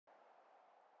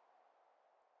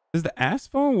Does the ass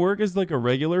phone work as like a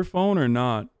regular phone or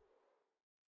not?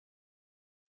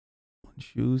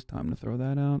 Shoes, time to throw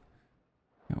that out.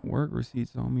 Got work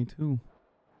receipts on me too.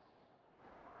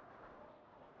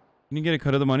 Can you get a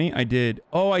cut of the money? I did.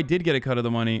 Oh, I did get a cut of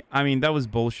the money. I mean, that was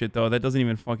bullshit though. That doesn't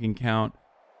even fucking count.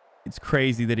 It's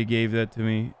crazy that he gave that to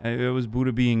me. It was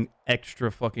Buddha being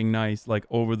extra fucking nice, like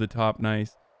over the top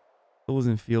nice. It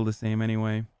doesn't feel the same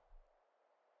anyway.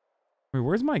 Wait,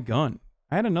 where's my gun?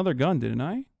 I had another gun, didn't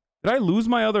I? Did I lose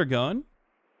my other gun?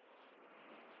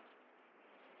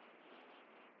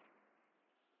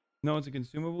 No, it's a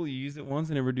consumable. You use it once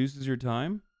and it reduces your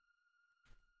time.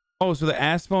 Oh, so the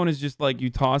ass phone is just like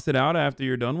you toss it out after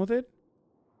you're done with it?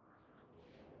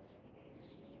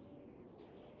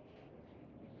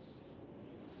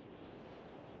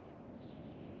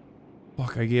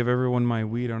 Fuck, I gave everyone my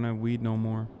weed. I don't have weed no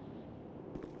more.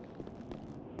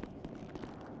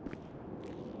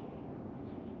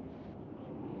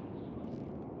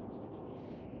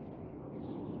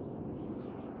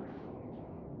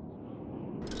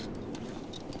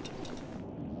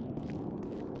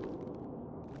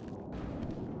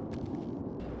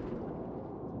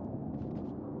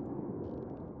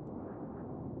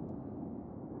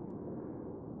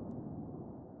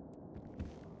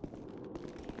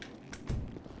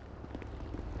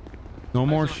 No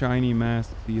more shiny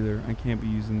masks either. I can't be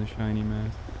using the shiny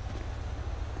mask.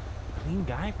 Clean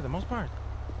guy for the most part.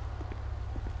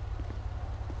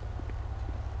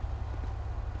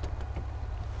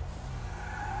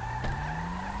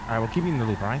 Alright, we'll keep you in the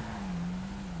loop, alright?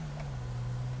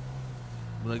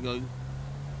 Where I go?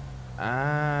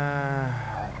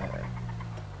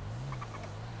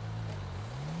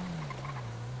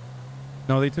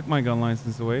 No, they took my gun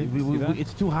license away.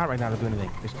 It's too hot right now to do anything.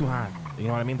 It's too hot. You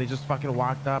know what I mean? They just fucking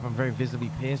walked up. I'm very visibly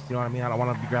pissed. You know what I mean? I don't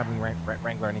want to be grabbing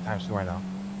Wrangler anytime soon right now.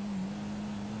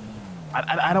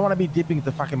 I don't want to be dipping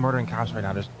into fucking murdering cops right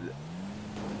now.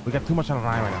 We got too much on the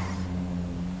line right now.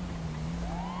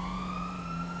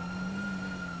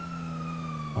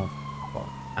 Oh, fuck.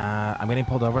 I'm getting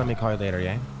pulled over. Let me call you later,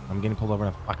 yeah? I'm getting pulled over in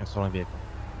a fucking stolen vehicle.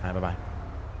 All right, bye-bye.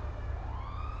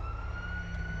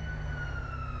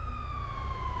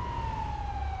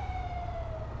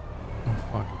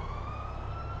 Fuck.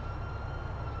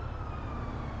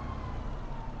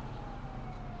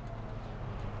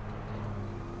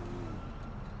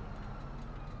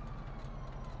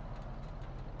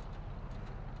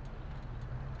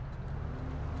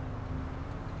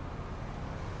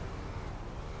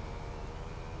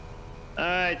 All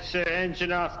right, sir.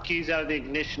 Engine off. Keys out of the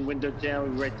ignition. Window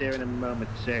down. We're right there in a moment,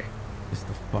 sir. It's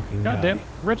the fucking goddamn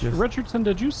Richardson,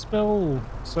 did you spill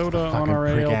soda on our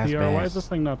ALPR? Why is this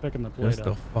thing not picking the plate up? Just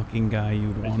the fucking guy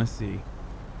you'd want to see.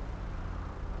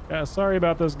 Yeah, sorry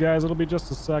about this, guys. It'll be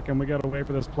just a second. We gotta wait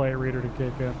for this plate reader to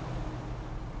kick in.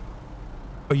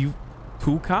 Are you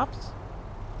two cops?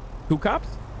 Two cops?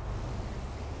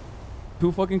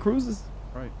 Two fucking cruises.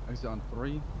 All right, exit on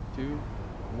 3, 2,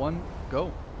 1, go.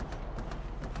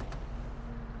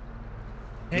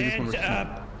 Hands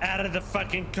up out of the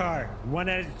fucking car. One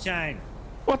at a time.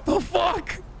 What the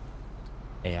fuck?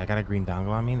 Hey, I got a green dongle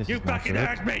on me. This you is fucking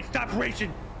heard me. Stop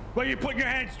racing. Where you putting your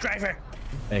hands, driver?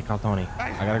 Hey, call Tony.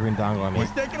 I got a green dongle on me.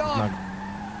 He's taking off.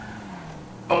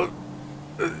 Oh.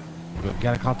 You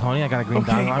gotta call Tony. I got a green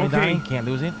dongle on me, Donnie. Can't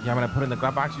lose it. Yeah, I'm gonna put it in the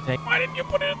glove box. You take. Why didn't you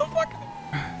put it in the fucking...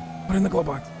 Put it in the glove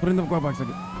box. Put it in the glove box.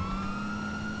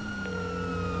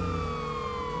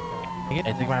 Hey,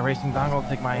 take my racing dongle.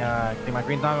 Take my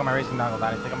green dongle. My racing dongle,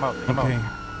 Donnie. Take them out. Take them out.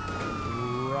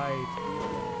 Right.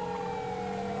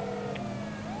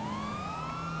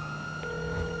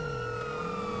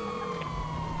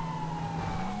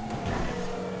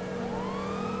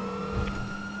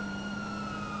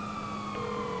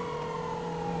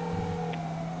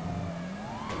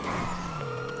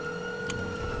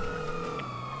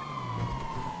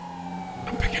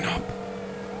 I'm picking up.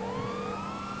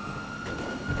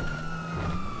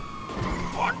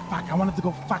 Fuck, I wanted to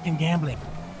go fucking gambling.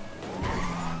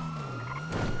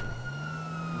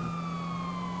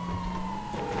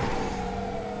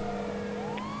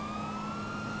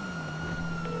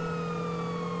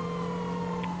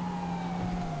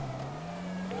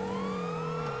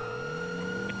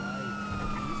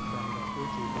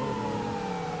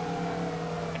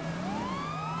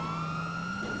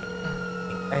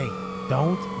 Hey,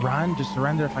 don't run. Just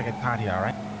surrender if I get caught here, all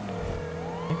right?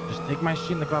 Just take my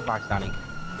shit in the glove box, Donnie.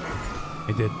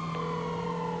 I did.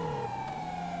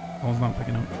 Phone's not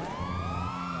picking up.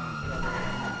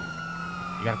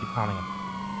 You gotta keep calling him.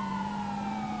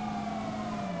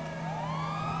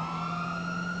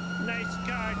 Nice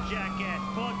car, jackass.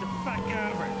 Pull it the fuck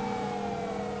over.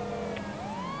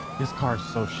 This car is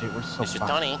so shit. We're so Mr.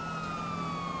 fucked. Tony.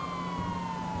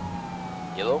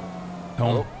 Yellow.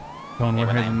 Tone, we're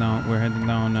Hey, heading down. We're heading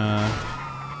down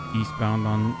eastbound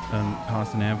on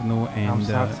Carson Avenue and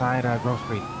Southside Grove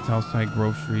Street. Southside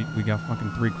Grove Street. We got fucking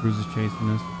 3 cruisers chasing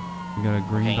us. We got a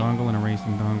green Okay. dongle and a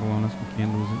racing dongle on us. We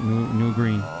can't lose it. New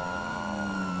green.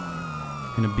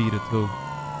 And a Beta too.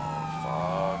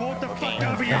 Fuck. Hold the Okay. fuck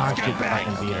over, you God, scumbag.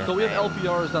 fucking beat her. So we have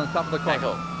LPRs on top of the car. Back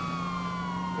up.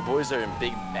 The boys are in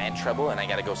big bad trouble, and I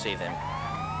gotta go save them.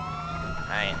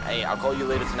 Alright, hey, I'll call you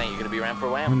later tonight. You gonna be around for a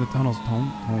We're while? in the tunnels,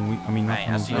 Tone. I mean, not Alright,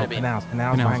 I'll tunnels. see you in a bit. Canals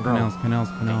Canals, behind Grove. canals.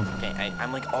 Okay,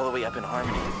 I'm like all the way up in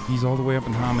Harmony. He's all the way up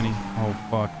in Harmony. Oh,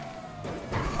 fuck.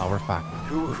 Oh, we're fucked.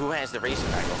 Who has the racing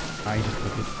backhoe? I just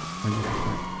took it.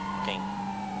 Okay.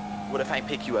 What if I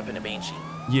pick you up in a Banshee?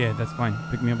 Yeah, that's fine.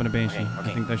 Pick me up in a Banshee. Okay,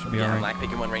 okay. I think that should be Yeah, I'm alright. not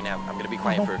picking one right now. I'm gonna be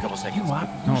quiet for a couple seconds. You up?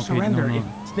 No, You okay, surrender no.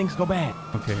 if things go bad.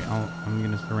 Okay, I'm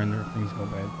gonna surrender if things go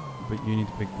bad. But you need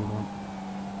to pick food up.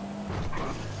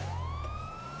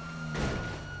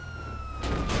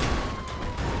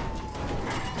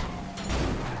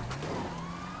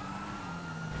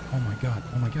 Oh my god,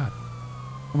 oh my god.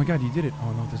 Oh my god, you did it.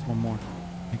 Oh no, there's one more.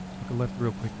 Take a left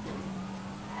real quick.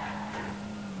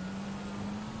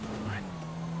 Alright.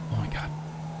 Oh my god.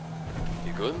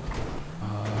 You good?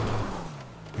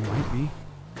 It might be.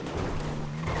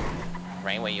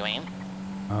 Right where you aim?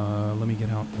 Let me get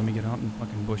out. Let me get out and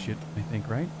fucking bush it, I think,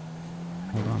 right?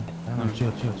 Hold on. No, chill.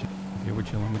 Okay, we're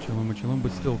chilling.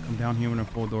 But still, come down here in a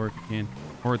 4-door if you can.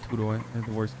 Or a 2-door, at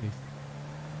the worst case.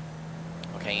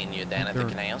 Okay, and you're down at the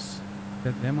canals? Is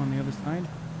that them on the other side?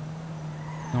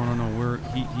 No.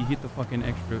 He hit the fucking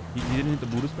extra. He didn't hit the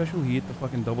Buddha special. He hit the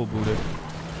fucking double Buddha.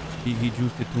 He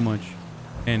juiced it too much.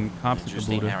 And cops at the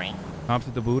Interesting, Buddha. Harry. Cops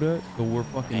at the Buddha. So we're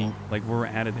fucking Okay. like we're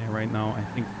out of there right now. I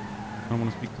think I don't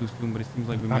want to speak too soon, but it seems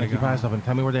like we might Gotta have keep our eyes got. open.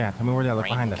 Tell me where they're at. Look Right,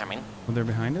 behind us. coming. Oh, they're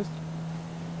behind us.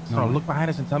 No, look behind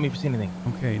us and tell me if you see anything.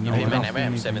 Okay, no, Okay, I don't man, see I'm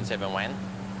anything. 771.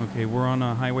 Okay, we're on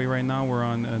a highway right now. We're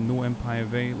on New Empire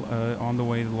Way, on the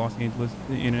way to Los Angeles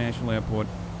International Airport.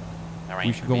 All right.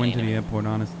 We should go into the convenient. airport,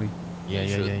 honestly.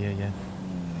 Yeah.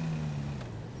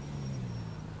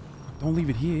 Don't leave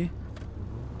it here.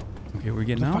 Okay, we're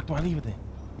getting The out. fuck do I leave it then?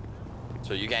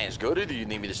 So you guys good, or do you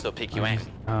need me to still pick you I out? just-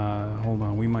 hold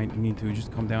on. We might need to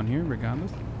just come down here,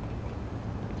 regardless.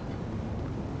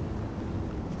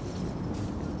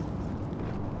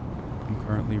 I'm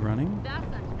currently running. That's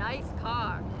a nice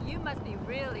car. You must be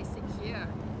really secure.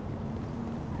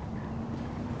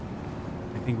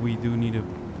 I think we do need to.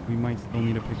 We might still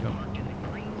need to pick up.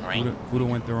 All right. Buddha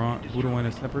went the wrong. Buddha went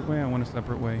a separate way. I went a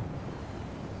separate way.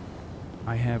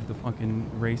 I have the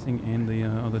fucking racing and the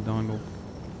other dongle.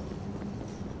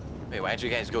 Wait, why'd you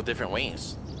guys go different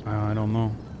ways? I don't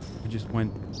know. I just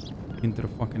went into the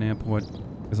fucking airport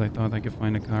because I thought I could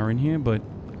find a car in here, but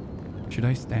should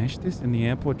I stash this in the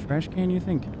airport trash can, you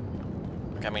think?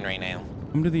 I'm coming right now.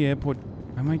 Come to the airport.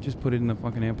 I might just put it in the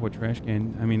fucking airport trash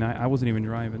can. I mean, I wasn't even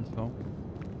driving, so.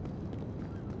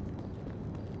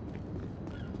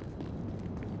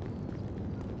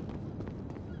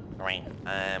 All right.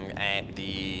 I'm at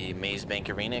the Maze Bank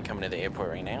Arena, coming to the airport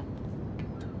right now.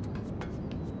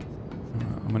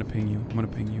 I'm gonna ping you. I'm gonna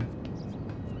ping you.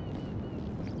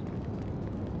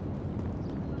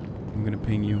 I'm gonna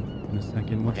ping you in a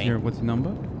second. What's Okay. what's the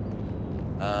number?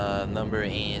 Number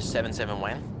is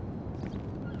 771.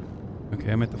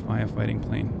 Okay, I'm at the firefighting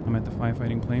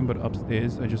plane. But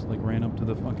upstairs, I just like ran up to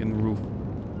the fucking roof,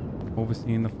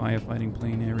 overseeing the firefighting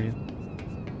plane area.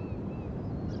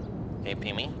 Okay,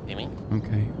 ping me.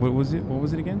 Okay, what was it? What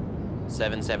was it again?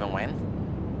 771.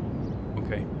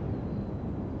 Okay.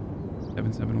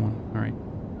 771. All right.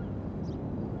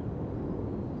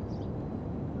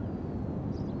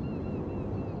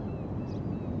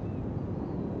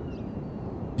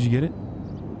 Did you get it?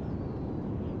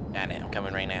 Got it. I'm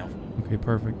coming right now. Okay,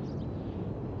 perfect.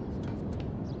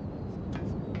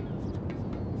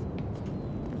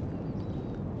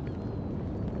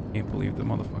 Can't believe the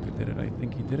motherfucker did it. I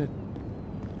think he did it.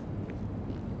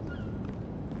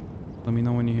 Let me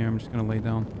know when you're here. I'm just gonna lay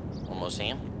down. Almost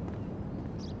here.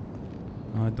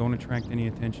 Don't attract any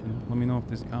attention. Let me know if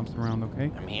there's cops around,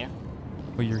 okay? I'm here.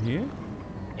 Oh, you're here?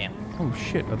 Yeah. Oh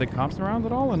shit, are there cops around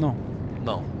at all or no?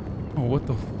 No. Oh, what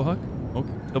the fuck? Okay,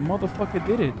 the motherfucker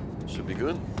did it. Should be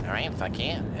good. All right. Fuck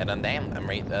yeah. Head on down. I'm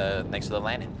right next to the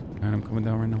landing. Alright, I'm coming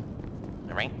down right now.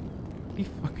 All right. He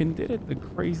fucking did it, the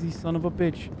crazy son of a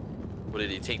bitch. What, did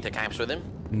he take the cops with him?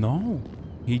 No,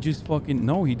 he just fucking,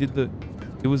 no, he did the,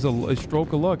 it was a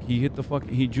stroke of luck. He hit the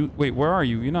fucking, wait, where are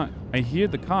you? You're not, I hear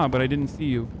the car, but I didn't see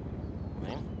you.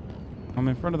 Okay. I'm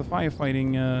in front of the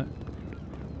firefighting On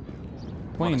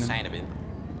plane. the side of it.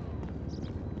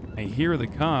 I hear the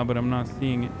car, but I'm not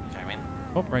seeing it. Chime in.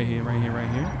 Oh, right here, right here, right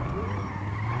here.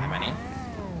 Am I in?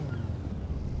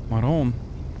 Maron.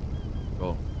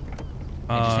 Go.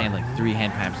 I just had like 3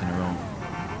 hand pumps in a row.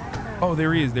 Oh,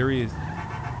 there he is. There he is.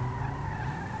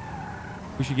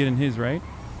 We should get in his, right?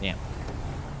 Yeah.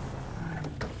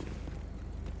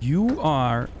 You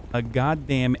are a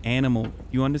goddamn animal.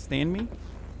 You understand me?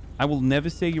 I will never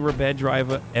say you're a bad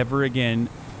driver ever again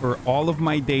for all of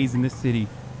my days in this city.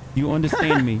 You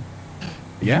understand me?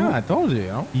 Yeah, I told you, you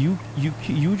know.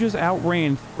 You just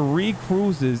outran 3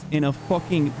 cruisers in a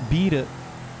fucking beater.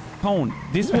 Tone.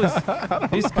 This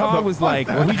car was like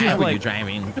we just How are you like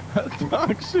driving?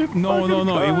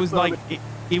 no. It was like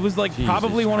it was like Jesus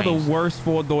probably one of Christ. the worst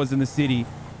 4 doors in the city.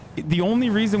 The only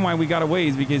reason why we got away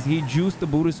is because he juiced the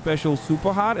Buddha Special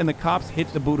super hot and the cops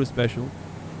hit the Buddha Special.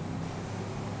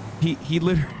 He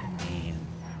literally Man,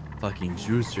 fucking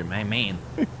juicer, my man.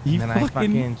 he And then I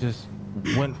fucking just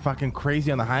went fucking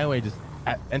crazy on the highway, just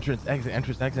at entrance,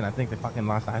 exit. I think they fucking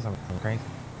lost eyes on me. Crazy.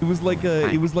 it was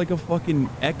like a fucking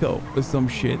echo or some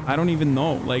shit. I don't even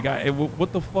know. Like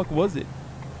what the fuck was it?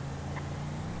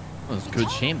 Well, it's good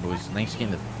shape, boys. Nice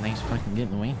fucking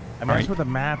getting away. I mean, that's where the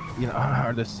map, you know,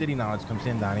 or the city knowledge comes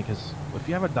in, Donnie. Because if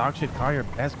you have a dog shit car, your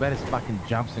best bet is fucking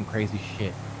jumps and crazy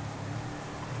shit.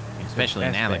 Especially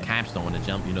Best now, the bet. cops don't want to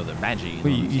jump. You know, they're badgy.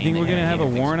 Wait, you think we're gonna have a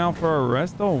warrant out for our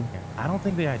arrest though? Yeah, I don't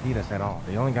think they ID'd us at all.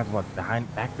 They only got what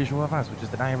back visual of us, which is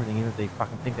deny everything, even if they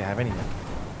fucking think they have anything.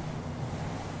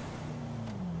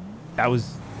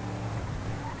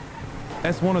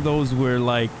 That's one of those where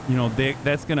like, you know,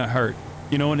 that's gonna hurt.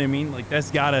 You know what I mean? Like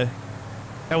that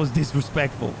was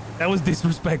disrespectful. That was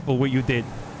disrespectful what you did.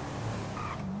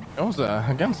 It was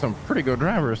against some pretty good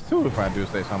drivers too, if I do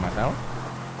say so myself.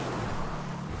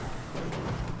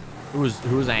 Who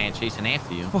was I chasing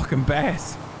after you? Fucking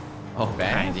Bass. Oh,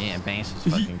 Bass? God, yeah, Bass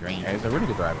is fucking great. Yeah, he's a really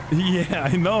good driver. Yeah,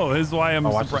 I know. That's why I'm Oh,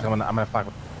 watch this. surprised. I'm gonna fuck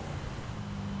with.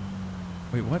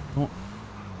 Wait, what? Don't...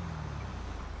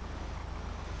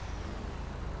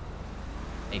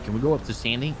 Hey, can we go up to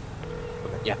Sandy?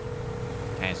 Yeah.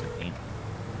 Guys, okay.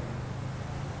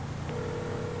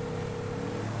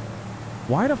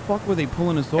 Why the fuck were they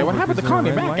pulling us over? Hey, what happened to Because calling me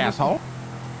of the red back, light? asshole?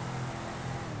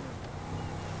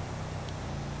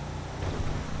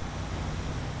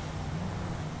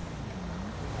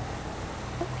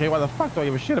 Okay, why the fuck do I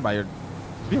give a shit about your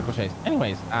vehicle chase?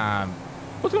 Anyways,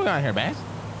 what's going on here, Bass?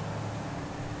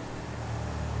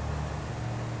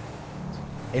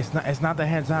 It's not the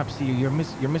heads up. See, you're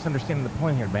misunderstanding the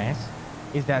point here, Bass.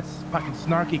 Is that fucking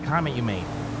snarky comment you made?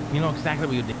 You know exactly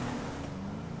what you did.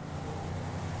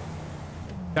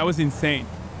 That was insane.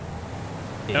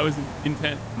 That was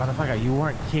intense. Motherfucker, you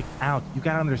weren't kicked out. You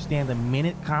gotta understand, the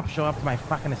minute cops show up to my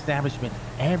fucking establishment,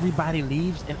 everybody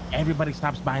leaves and everybody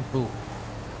stops buying food.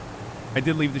 I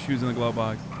did leave the shoes in the glove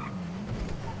box.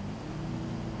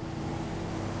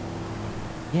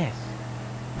 Yes.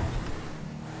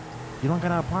 You don't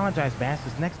gotta apologize, Bass.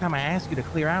 This next time I ask you to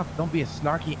clear out, don't be a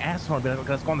snarky asshole and be like,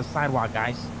 let's go on the sidewalk,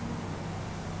 guys.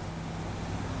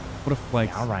 What a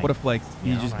flex. Yeah, all right. What a flex.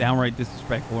 Yeah, You're just all right. downright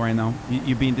disrespectful right now.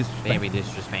 You're being disrespectful. Very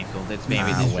disrespectful. That's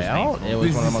very Well, disrespectful. it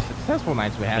was one of the most successful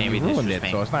nights we had. Very We ruined it,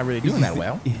 so it's not really doing that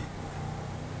well.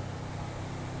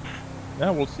 Yeah,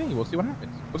 we'll see. We'll see what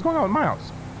happens. What's going on with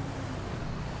Miles?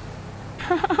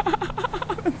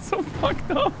 That's so fucked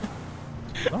up.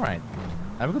 All right.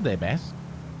 Have a good day, Bass.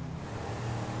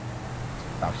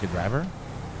 Dog shit driver.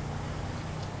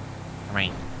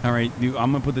 Right. All right, dude,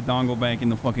 I'm gonna put the dongle back in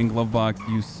the fucking glove box,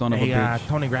 you son of a Hey, bitch.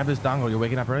 Tony, grab this dongle. You're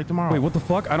waking up early tomorrow. Wait, what the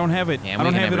fuck? I don't have it. Yeah, I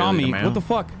don't we have can it have on it me. tomorrow. What the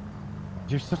fuck?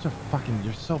 You're such a fucking.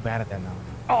 You're so bad at that now.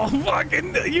 Oh,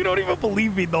 fucking, you don't even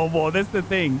believe me no more. That's the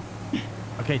thing.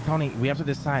 Okay, Tony, we have to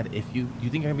decide if you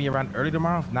think you're gonna be around early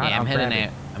tomorrow. If not, Yeah, I'll grab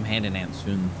it. I'm heading out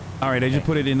soon. All right, I just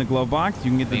put it in the glove box. You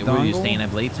can get the Wait, dongle. were you staying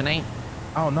up late tonight?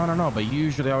 Oh no! But you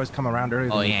usually always come around early.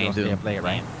 Oh, than me, yeah, so I you'll do. Stay up late,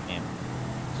 right? Yeah.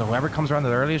 So whoever comes around the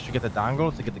earliest, you get the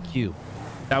dongle to get the cue.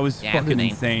 That was Yeah, fucking good name.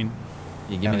 insane.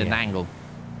 You give Hell me the yeah. dangle.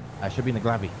 I should be in the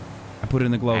glovey. I put it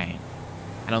in the glove. Alright.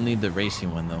 I don't need the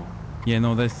racing one though. Yeah,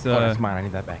 no, that's Oh, that's mine. I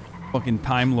need that back. fucking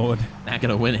Time Lord. Not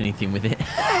gonna win anything with it.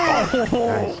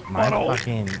 Guys,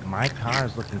 my car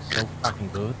is looking so fucking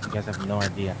good. You guys have no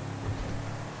idea.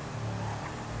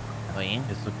 Oh yeah.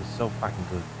 It's looking so fucking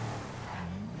good.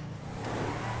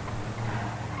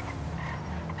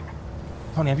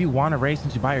 Tony, have you won a race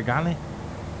since you buy your gauntlet?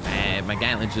 My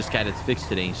gauntlet just got its fixed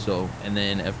today, so and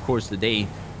then of course the day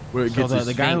where it So gets its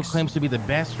the guy who fixed- claims to be the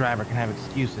best driver can have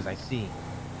excuses. I see.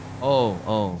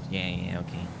 Oh, yeah,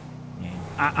 okay. Yeah.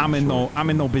 I'm in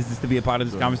no business to be a part of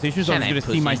this conversation, so I'm Shut just gonna up,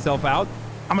 see pussy. myself out.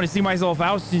 I'm gonna see myself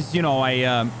out since, you know,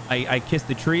 I kissed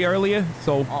the tree earlier.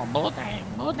 So. Oh,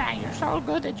 Buddha, you're so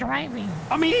good at driving.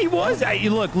 I mean, he was.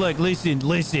 Look,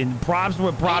 listen. Props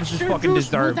where props is fucking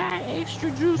deserved. Buddha,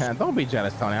 extra juice. Yeah, don't be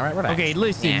jealous, Tony. All right, relax. Okay,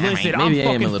 listen. Yeah, I'm maybe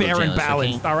I am a fucking little fair and jealous,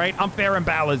 balanced. okay? All right, I'm fair and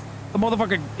balanced. The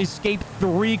motherfucker escaped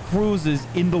 3 cruises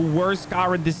in the worst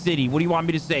car in the city. What do you want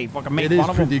me to say? Fucking make It fun is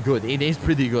of him? pretty good. It is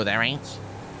pretty good, all right?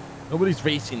 Nobody's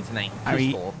racing tonight. I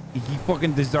mean, he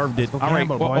fucking deserved it. Let's All go right.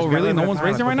 gamble, Well, boys. oh, We gotta really? live No in one's the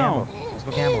racing right town. now. Let's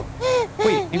go gamble.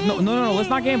 Wait, if no, let's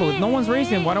not gamble. If no one's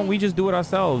racing, why don't we just do it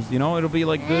ourselves? You know, it'll be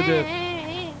like good.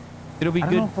 It'll be I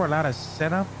don't know good. if we're allowed to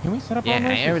set up. Can we set up Yeah,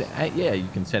 our races? yeah, you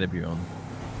can set up your own.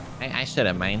 I set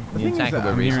up mine. The The thing is attack that of a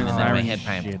I'm racing hearing is not my sirens. head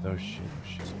time. Shit, oh shit.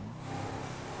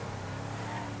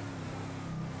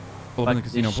 Pull up in the Fuck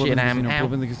casino. this Pull up in the shit, I'm casino. Pull up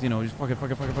out. in the casino. Just fuck it.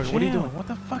 What are you doing? What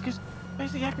the fuck is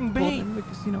Stacey acting Pull up bait? in the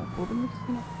casino. Pull up in the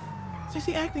casino.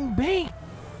 Stacey acting bait.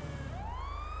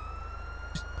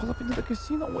 Just pull up into the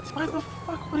casino. What? Why the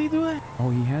fuck would he do that?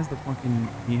 Oh, he has the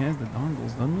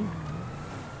dongles, doesn't he?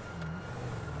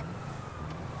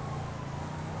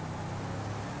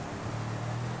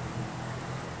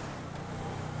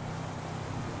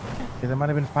 Yeah, that might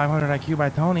have been 500 IQ by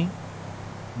Tony.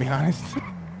 To be honest.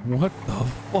 What the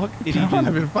fuck did he That might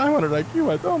have just? been 500 IQ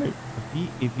by Tony.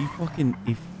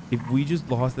 If we just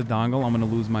lost the dongle, I'm gonna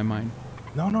lose my mind.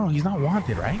 No, he's not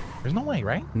wanted, right? There's no way,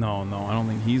 right? No, I don't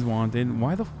think he's wanted.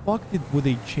 Why the fuck were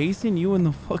they chasing you in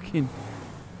the fucking?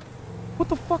 What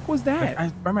the fuck was that?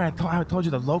 I remember I told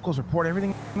you the locals report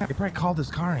everything. They probably called this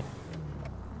car in.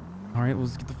 All right,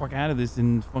 let's get the fuck out of this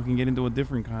and fucking get into a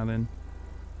different car then.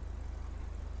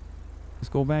 Let's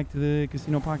go back to the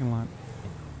casino parking lot.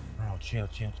 Oh, chill.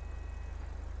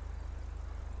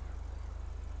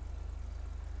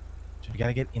 We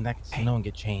gotta get in that casino and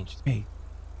get changed. Hey,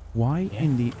 why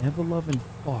in the ever-loving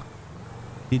fuck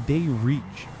did they reach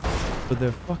for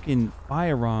their fucking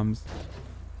firearms?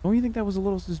 Don't you think that was a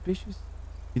little suspicious?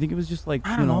 You think it was just like,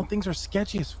 I don't know. Things are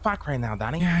sketchy as fuck right now,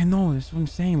 Donnie. Yeah, I know. That's what I'm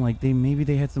saying. Like, maybe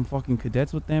they had some fucking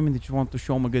cadets with them and they just want to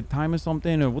show them a good time or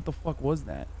something, or what the fuck was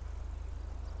that?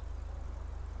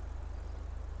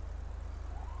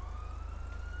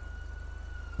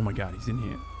 Oh my god, he's in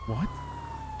here. What?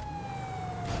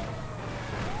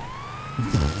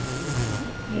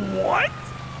 What?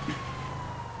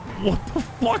 What the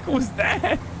fuck was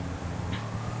that?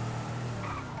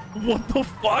 What the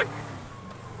fuck?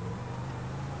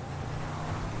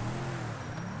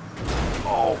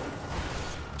 Oh.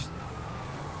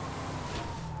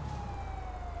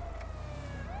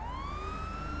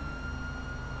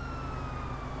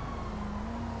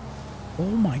 Oh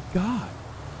my god.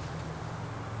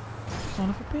 Son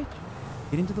of a bitch.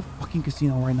 Get into the fucking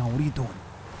casino right now. What are you doing?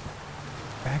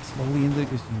 Back slowly into the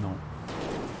casino.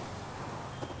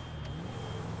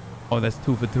 Oh, that's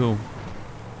 2 for 2.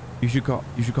 You should call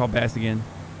Bass again.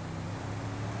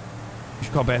 You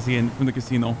should call Bass again from the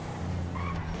casino.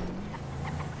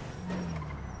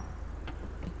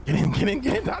 Get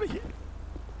in, out of here.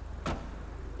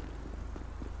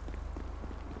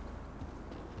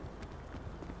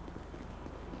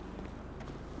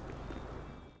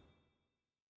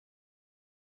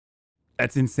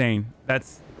 That's insane.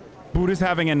 Buddha's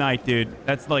having a night, dude.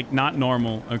 That's like not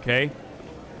normal, okay?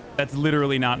 That's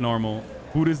literally not normal.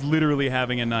 Buddha's literally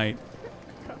having a night.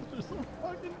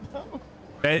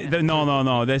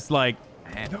 No. That's like...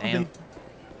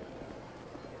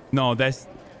 No, that's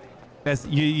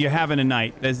you're having a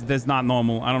night. That's not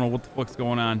normal. I don't know what the fuck's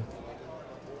going on.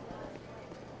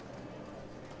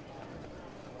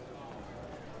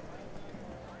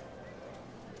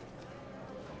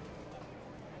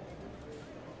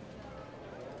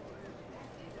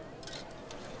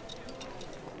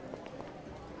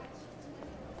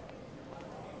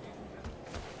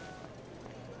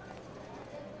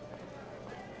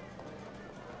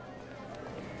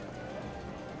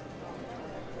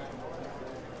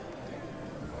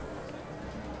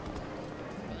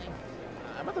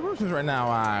 I'm at the groceries right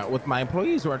now with my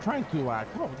employees who are trying to come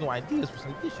up with new ideas for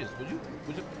some dishes. Would you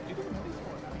do this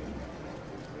for us?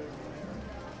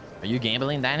 Are you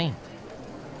gambling, Danny?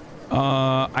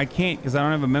 I can't because I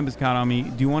don't have a members card on me.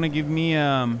 Do you want to give me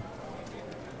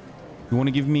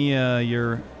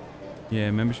your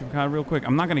membership card real quick?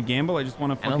 I'm not gonna gamble. I just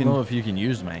want to I fucking. don't know if you can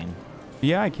use mine.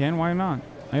 Yeah, I can. Why not?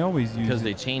 I always use Because it.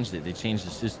 they changed it. They changed the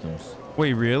systems.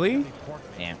 Wait, really?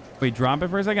 Yeah. Wait, drop it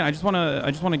for a second. I just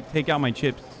wanna take out my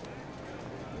chips.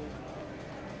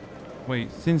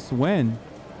 Wait, since when?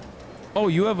 Oh,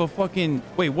 you have a fucking...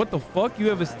 Wait, what the fuck? You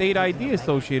have a state ID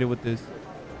associated with this.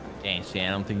 Yeah, see, I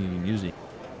don't think you can use it.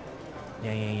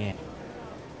 Yeah.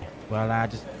 Well,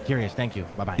 just curious. Thank you.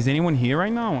 Bye bye. Is anyone here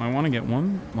right now? I want to get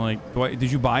one. Like,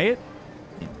 did you buy it?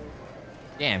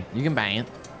 Yeah, you can buy it.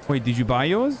 Wait, did you buy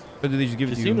yours? Or did they just give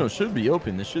it to you? Casino should be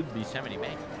open. There should be 70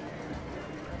 back.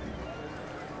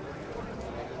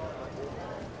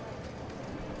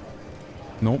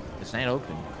 Nope. It's not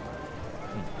open.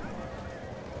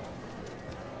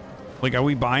 Like, are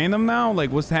we buying them now?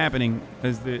 Like, what's happening?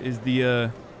 Is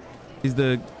the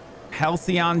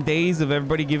halcyon days of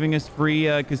everybody giving us free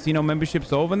casino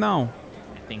memberships over now?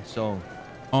 I think so.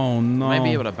 Oh no. You might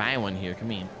be able to buy one here.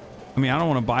 Come in. I mean, I don't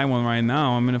want to buy one right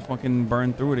now. I'm gonna fucking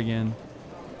burn through it again.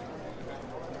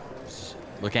 Just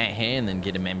look at here and then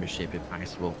get a membership if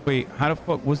possible. Wait, how the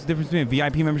fuck? What's the difference between a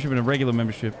VIP membership and a regular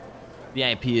membership?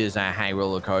 VIP is a high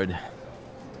roller card.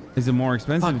 Is it more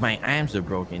expensive? Fuck, my arms are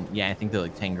broken. Yeah, I think they're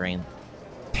like 10 grand.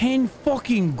 10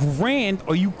 fucking grand?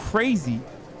 Are you crazy?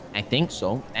 I think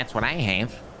so. That's what I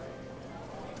have.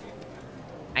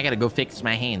 I gotta go fix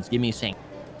my hands. Give me a sec.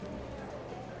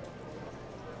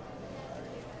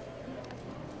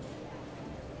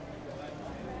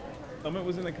 Summit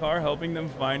was in the car helping them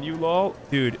find you, lol.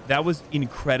 Dude, that was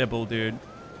incredible, dude.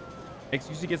 X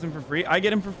used to get them for free. I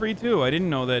get them for free too. I didn't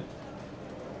know that.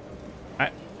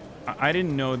 I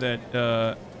didn't know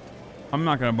that. I'm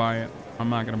not gonna buy it. I'm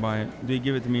not gonna buy it. They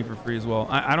give it to me for free as well.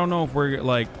 I don't know if we're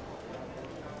like.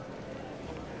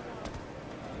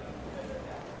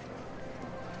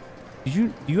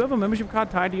 Do you have a membership card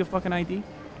tied to your fucking ID?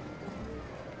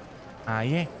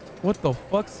 Yeah. What the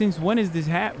fuck? Since when is this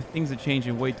happen? Things are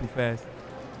changing way too fast.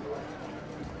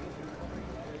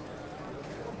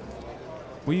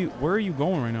 Where are you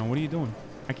going right now? What are you doing?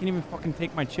 I can't even fucking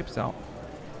take my chips out.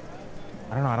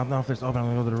 I don't know. I don't know if there's open. I'm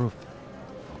gonna go to the roof.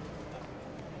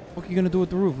 What are you gonna do with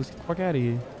the roof? Let's get the fuck out of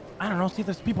here. I don't know. See if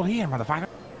there's people here, motherfucker.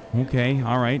 Okay,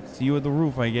 all right. See you at the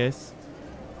roof, I guess.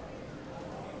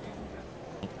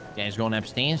 You guys going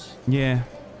upstairs? Yeah.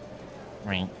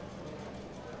 Right.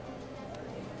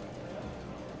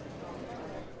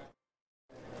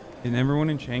 And everyone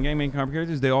in Shanghai made cop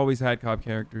characters? They always had cop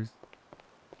characters.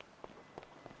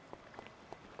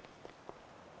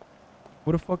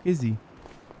 What the fuck is he?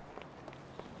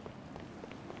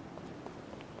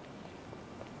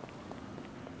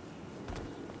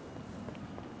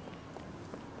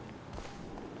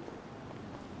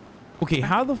 Okay,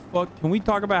 how the fuck... Can we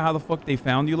talk about how the fuck they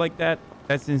found you like that?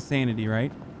 That's insanity,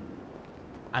 right?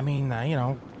 I mean, you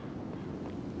know,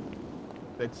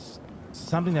 it's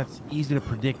something that's easy to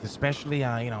predict, especially,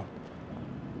 you know,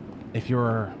 if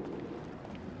you're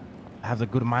have the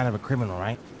good mind of a criminal,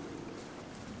 right?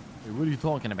 Hey, what are you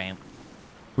talking about?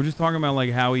 We're just talking about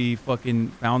like how he fucking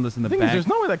found us in the The thing back. is, there's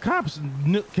no way the cops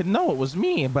can know it was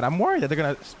me, but I'm worried that they're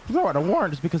gonna throw out a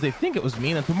warrant just because they think it was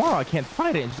me, and then tomorrow I can't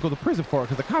fight it and just go to prison for it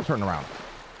because the cops aren't around.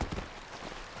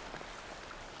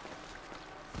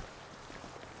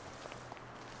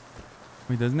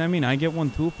 Wait, doesn't that mean I get one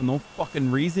too for no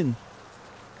fucking reason?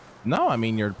 No, I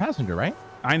mean, you're a passenger, right?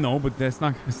 I know, but that's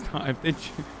not gonna stop.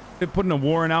 If they're putting a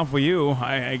warrant out for you,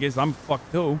 I guess I'm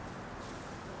fucked too. All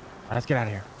right, let's get out of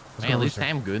here. Let's Man, go at to least Rooster.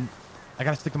 I'm good. I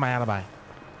gotta stick to my alibi.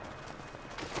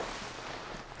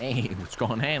 Hey, what's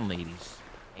going on, ladies?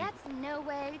 That's no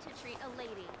way to treat a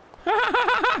lady.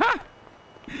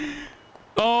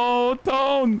 Oh,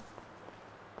 Tone!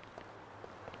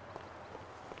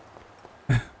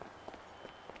 There's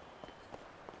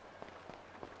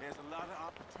a lot of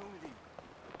opportunity.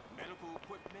 Medical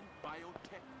equipment,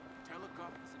 biotech,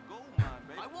 telecom. It's a gold mine,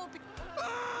 baby. I won't be.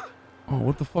 Oh,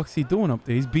 what the fuck's he doing up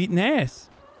there? He's beating ass.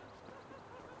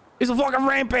 It's a fucking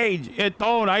rampage. Yeah,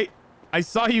 Tone, I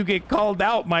saw you get called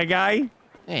out, my guy.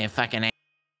 Hey, fucking.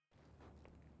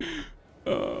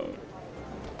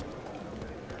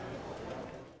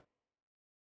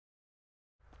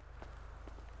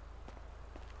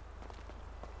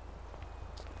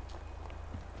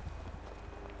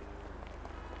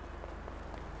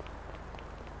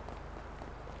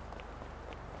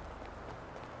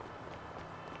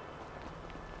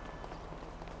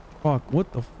 Fuck,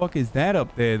 what the fuck is that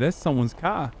up there? That's someone's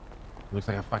car. Looks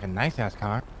like a fucking nice ass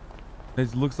car.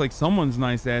 This looks like someone's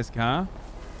nice ass car.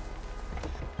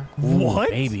 Ooh,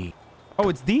 What? baby? Oh,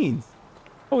 it's Dean's.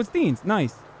 Oh, it's Dean's.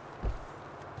 Nice.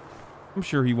 I'm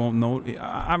sure he won't know.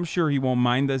 I'm sure he won't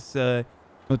mind us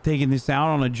taking this out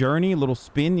on a journey, a little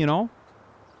spin, you know?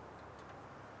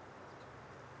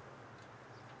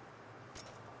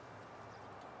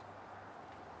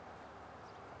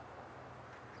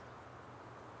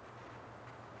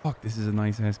 Fuck, this is a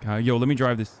nice ass car. Yo, let me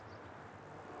drive this.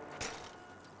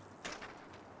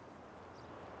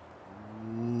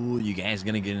 Ooh, you guys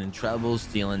gonna get in trouble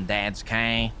stealing Dad's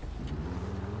car? You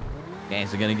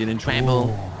guys are gonna get in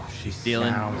trouble. Oh, she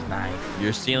Stealing. sounds nice.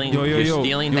 You're stealing. Yo, You're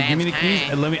stealing give me Dad's the keys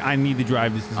car. and let me. I need to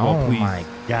drive this as well, Oh please. my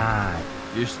god.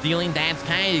 You're stealing Dad's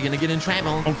car. You're gonna get in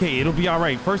trouble. Okay, it'll be all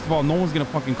right. First of all, no one's gonna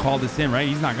fucking call this in, right?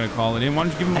 He's not gonna call it in. Why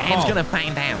don't you give him a Dad's call? gonna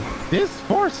find out. This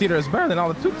 4-seater is better than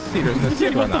all the 2-seaters in the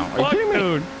city What right the now. Are you fuck, kidding me?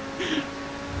 dude?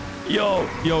 Yo,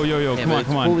 Yeah, come but on, it's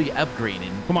come on. fully upgraded.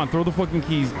 Come on, throw the fucking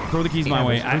keys. Throw the keys my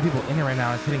way. There's 3 people in here right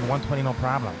now. It's hitting 120, no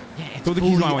problem. Yeah, it's Throw the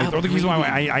keys my fully way. Throw the keys my way.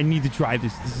 upgraded. I need to try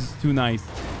this. This is too nice.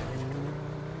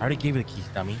 I already gave you the keys,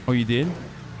 dummy. Oh, you did?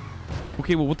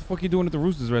 Okay, well, what the fuck are you doing at the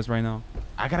Rooster's Rest right now?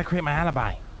 I gotta create my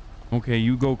alibi. Okay,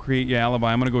 you go create your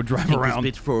alibi. I'm gonna go drive Take around.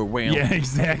 this bitch for a whirl. Yeah, I was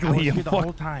exactly. here Yeah, the fuck.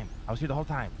 whole time. I was here the whole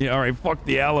time. Yeah, all right. Fuck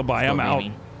the alibi. I'm Go, out.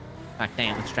 baby. Fuck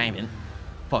that. Let's drive in.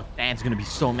 Fuck, Dad's gonna be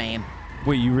so mad.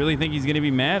 Wait, you really think he's gonna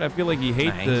be mad? I feel like he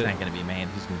hates Nah, the. he's not gonna be mad.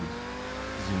 He's gonna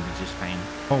be just fine.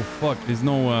 Oh fuck! There's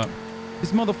no.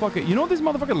 This motherfucker. You know this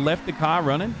motherfucker left the car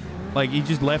running. Like he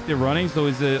just left it running, so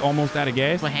it's almost out of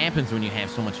gas. That's what happens when you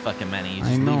have so much fucking money. You I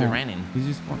just know. leave it running. He's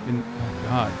just fucking. Oh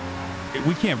god.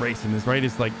 We can't race in this, right?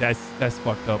 It's like that's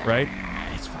fucked up, right?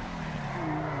 It's fine.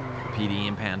 PD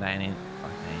impound on it.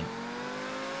 Fuck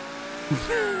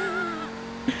that.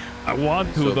 I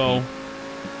want to So though.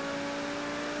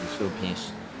 You're so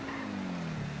pissed.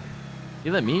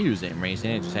 You let me use it in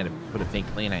racing. I just had to put a fake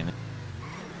plate on it.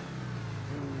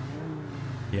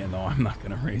 Yeah, no, I'm not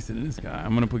gonna race it in this guy.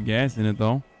 I'm gonna put gas in it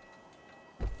though.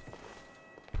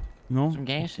 No. Some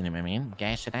gas in it, my man.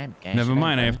 Gas it up. Gas Never it up,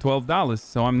 mind. I brother. have $12,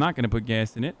 so I'm not gonna put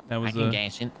gas in it. That was I can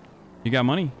gas it. You got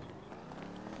money.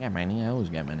 Yeah, money. I always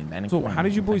got money. So how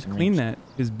did you boys clean that?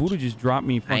 Because Buddha just dropped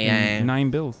me fucking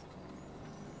 9 bills.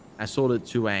 I sold it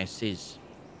to Sis,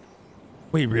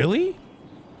 Wait, really?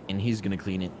 and he's gonna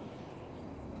clean it.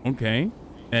 Okay.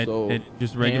 At So,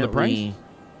 just regular price? apparently-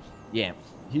 Yeah.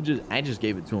 I just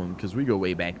gave it to him because we go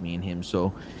way back, me and him.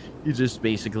 So he just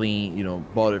basically,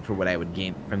 bought it for what I would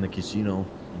get from the casino,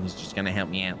 and he's just gonna help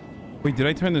me out. Wait, did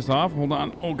I turn this off? Hold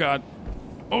on. Oh god.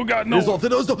 Oh god, no. It's off.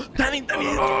 It is off. Danny.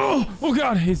 Oh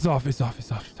god, it's off. It's off.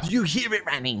 It's off. It's off. Do you hear it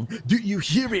running? Do you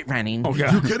hear it running? Oh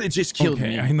god. You could have just killed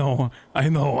Okay, me. I know.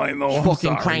 I'm Fucking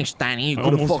sorry. Christ, Danny. You could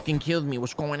have Almost- fucking killed me.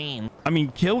 What's going on? I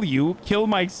mean, kill you, kill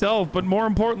myself, but more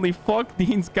importantly, fuck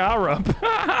Dean's car up.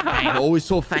 I'm always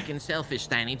so fucking selfish,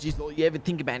 Danny. Just all you ever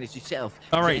think about is yourself.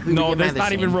 All right, Exactly no, what your that's mother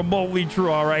not even said. remotely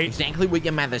true. All right, Exactly what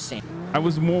your mother said. I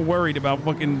was more worried about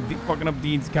fucking up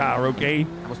Dean's car. Okay.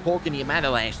 I was talking to your mother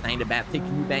last night about taking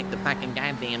you back to fucking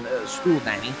goddamn school,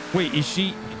 Danny. Wait, is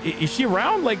she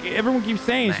around? Like everyone keeps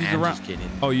saying Nah, she's I'm around. just kidding.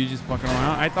 Oh, you just fucking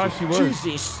around? I thought she was.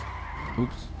 Jesus.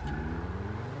 Oops.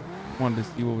 Wanted to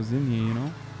see what was in here, you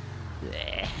know.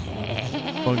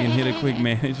 Fucking hit a quick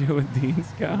manager with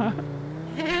Dean's car.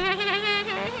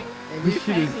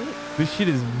 This shit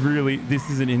is really. This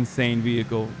is an insane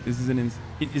vehicle. This is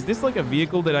Is this like a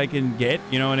vehicle that I can get?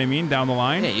 You know what I mean? Down the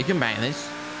line. Yeah, you can buy this.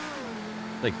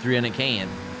 Like 300K and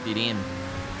BDM.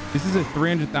 This is a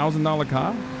 $300,000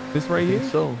 car. This right here.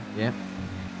 So, yeah.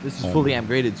 This is fully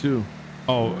upgraded too.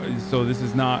 Oh, so this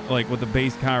is not like what the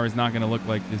base car is not gonna look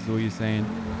like. This is what you're saying.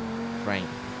 Right.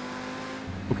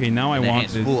 Okay, now I And it want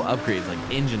has this. full upgrades, like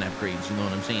engine upgrades. You know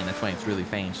what I'm saying? That's why it's really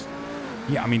fast.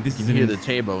 Yeah, I mean this You is can an hear the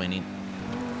turbo in it.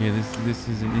 Yeah, this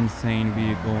is an insane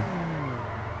vehicle.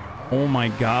 Oh my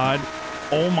god.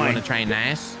 Oh You my. want to try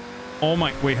nice? Oh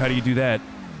my. Wait, how do you do that?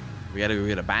 We gotta go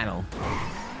get a battle.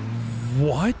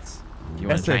 What? You want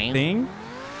That's to try a it? thing?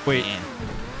 Wait. Yeah.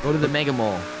 Go to the Mega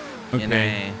Mall.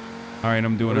 Okay. All right,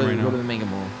 I'm doing it right Go to now. the Mega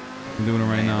Mall. I'm doing it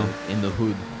right now. In the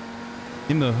hood.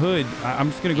 In the hood. I'm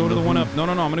just gonna go In to the the one hood. up. No,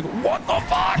 I'm gonna go. What the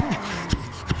fuck?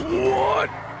 What?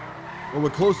 Well, we're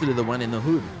closer to the one in the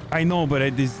hood. I know,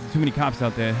 but there's too many cops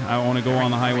out there. I want to go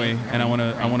on the highway, and I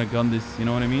want to gun this. You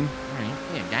know what I mean? All right.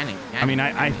 Yeah, got it. I mean,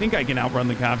 I think I can outrun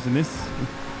the cops in this,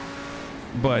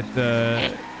 but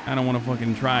I don't want to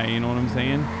fucking try. You know what I'm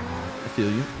saying? I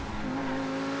feel you.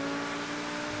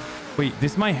 Wait,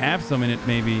 this might have some in it,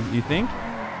 maybe. You think?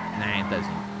 Nah, it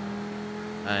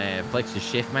doesn't. Flex the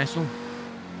shift muscle.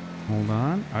 Hold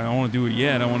on. I don't want to do it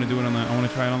yet. I want to do it on the. I want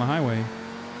to try it on the highway.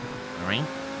 All right.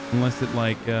 Unless it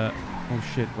like. Oh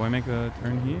shit! Do I make a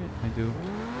turn here? I do.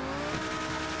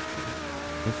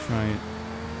 Let's try it.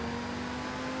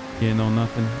 Yeah, no,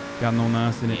 nothing. Got no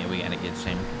NOS in it. Yeah, we gotta get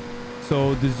some.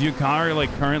 So does your car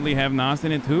like currently have NOS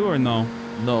in it too, or no?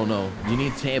 No. You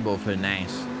need turbo for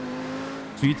nice.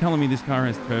 So you're telling me this car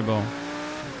has turbo?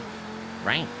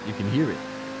 Right? You can hear it.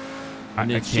 I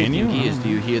When it's can you? shifting gears, do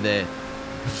you hear the?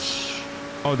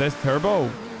 Oh, that's turbo.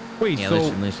 Wait, Yeah, so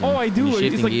listen. oh, I do. When you're It's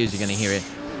shifting like gears, you're gonna hear it.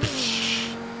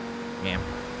 Yeah.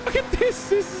 Look at this.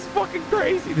 This is fucking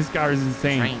crazy. This car is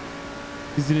insane. Right.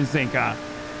 This is an insane car.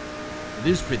 It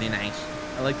is pretty nice.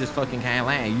 I like this fucking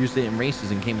Cadillac. I used it in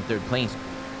races and came in 3rd place.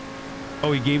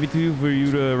 Oh, he gave it to you for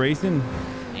you to race in?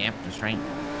 Yep, that's right.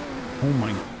 Oh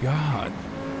my God.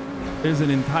 There's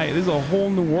a whole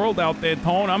new world out there,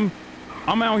 Tone.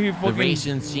 I'm out here fucking. The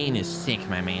racing scene is sick,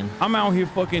 my man. I'm out here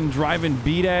fucking driving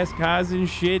beat ass cars and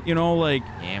shit, you know, like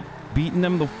beating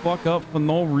them the fuck up for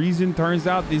no reason. Turns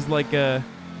out these like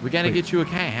we gotta get you a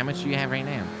car. How much do you have right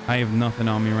now? I have nothing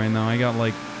on me right now. I got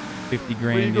like 50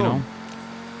 grand, you know.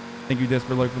 Thank you,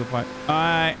 Desperate Like, for the fight.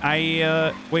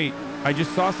 Wait. I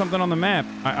just saw something on the map.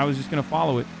 I was just gonna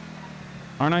follow it.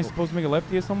 Aren't I supposed to make a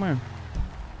left here somewhere?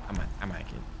 I'm not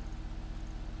kidding.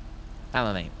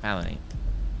 Follow me.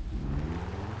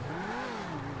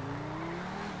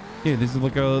 Yeah, this is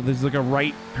like a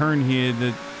right turn here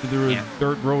that there was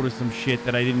dirt road or some shit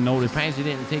that I didn't notice. Surprised you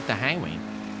didn't take the highway.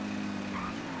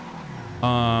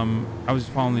 I was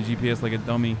just following the GPS like a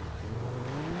dummy.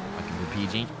 Fucking the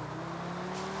PG.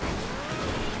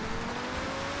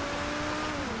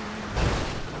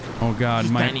 Oh God,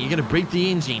 Danny, you're gonna break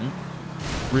the engine.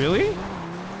 Really?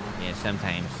 Yeah,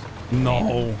 sometimes.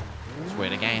 No. Swear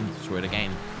to God.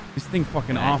 This thing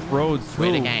fucking off-roads too.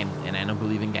 Swear to God, and I don't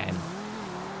believe in God.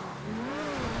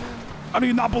 How do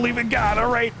you not believe in God? All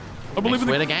right. I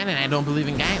swear to God, and I don't believe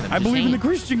in God. I believe in the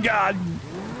Christian God,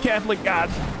 Catholic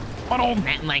God.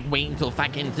 Nothing like waiting until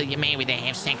you're married to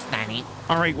have sex, Danny.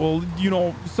 All right, well, you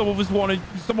know, some of us want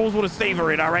to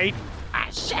savor it, all right? Ah,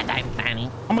 shut up,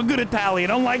 Danny. I'm a good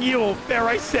Italian, unlike you. There,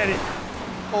 I said it.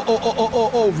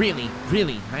 Oh, really?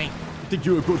 Right? You think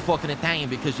you're a good fucking Italian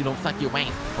because you don't fuck your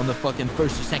wife on the fucking 1st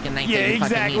or 2nd night? Yeah,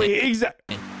 exactly.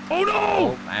 Oh, no!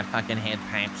 Oh, I fucking had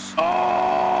pipes.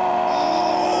 Oh!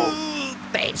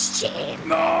 That's shit.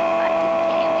 No!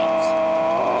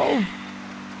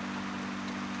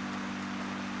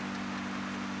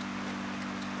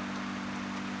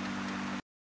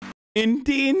 In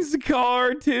Dean's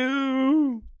car,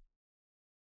 too.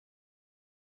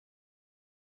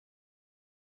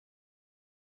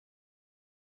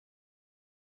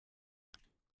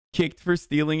 Kicked for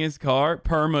stealing his car.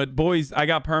 Permit. Boys, I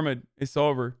got permit. It's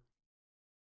over.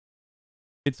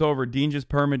 It's over. Dean just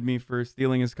permitted me for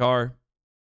stealing his car.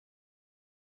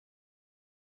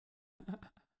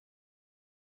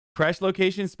 Crash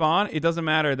location spawn. It doesn't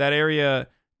matter. That area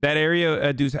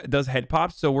does head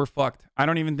pops, so we're fucked. I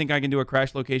don't even think I can do a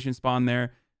crash location spawn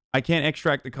there. I can't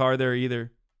extract the car there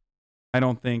either. I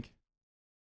don't think.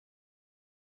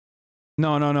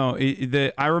 No.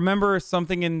 I remember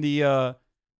something in the.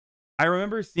 I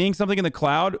remember seeing something in the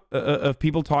cloud of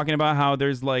people talking about how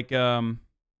there's like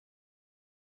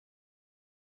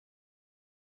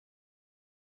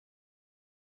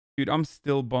Dude, I'm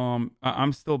still bummed.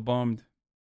 I'm still bummed.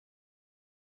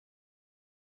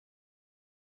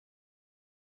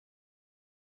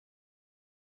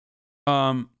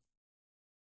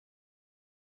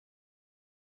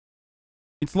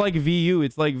 It's like VU.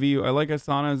 It's like VU. I like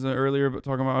Hasana's earlier, but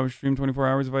talking about I would stream 24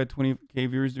 hours if I had 20K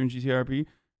viewers during GTRP.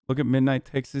 Look at Midnight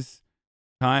Texas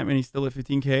time, and he's still at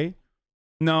 15K.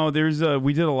 No, there's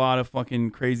we did a lot of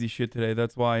fucking crazy shit today.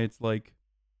 That's why it's like.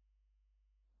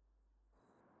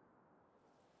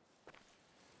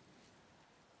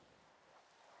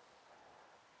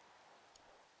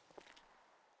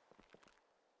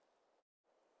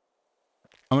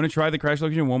 I'm gonna try the crash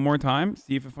location one more time,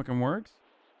 see if it fucking works.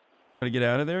 Try to get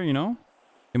out of there, you know?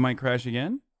 It might crash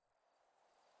again.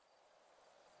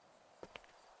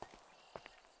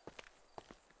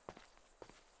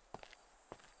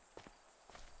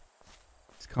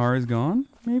 This car is gone,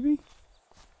 maybe?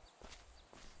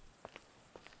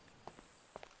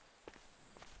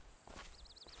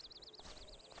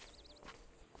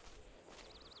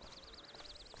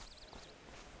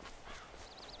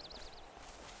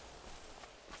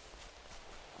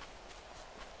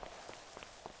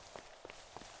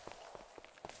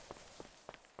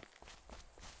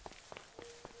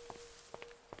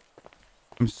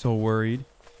 I'm so worried.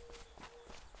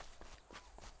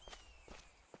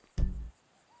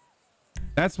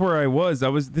 That's where I was.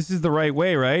 This is the right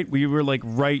way, right? We were like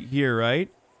right here,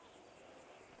 right?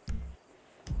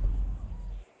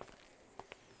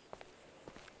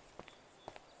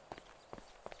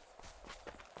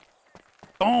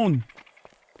 Tone!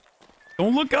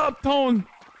 Don't look up, Tone!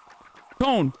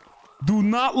 Tone! Do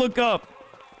not look up!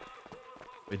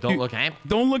 Wait, don't look up?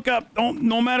 Don't look up.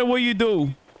 No matter what you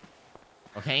do.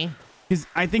 Okay. Because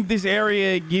I think this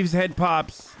area gives head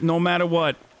pops no matter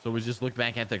what. So we just look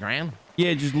back at the ground?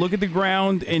 Yeah, just look at the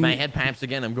ground. If my head pops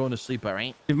again, I'm going to sleep, all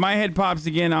right? If my head pops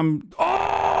again, I'm...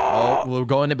 Oh, we're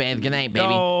going to bed. Good night, baby.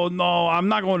 No, I'm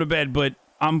not going to bed, but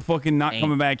I'm fucking not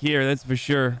coming back here. That's for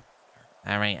sure.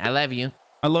 All right, I love you.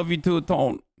 I love you too,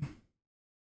 Tone.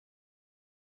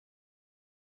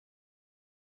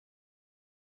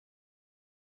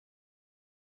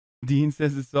 Dean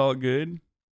says it's all good.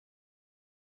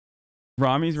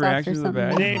 Rami's Socks or reaction to the something.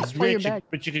 bag. My name's Pull your Richard, back.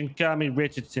 but you can call me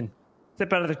Richardson.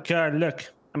 Step out of the car.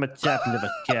 Look, I'm a top liver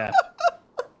cap.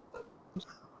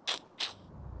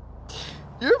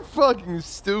 You're fucking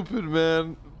stupid,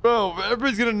 man. Bro,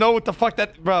 everybody's gonna know what the fuck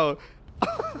that... Bro.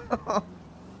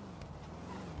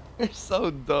 You're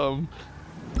so dumb.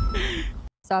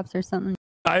 Stops or something.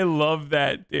 I love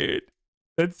that, dude.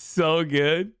 That's so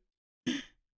good.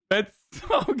 That's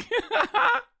so good.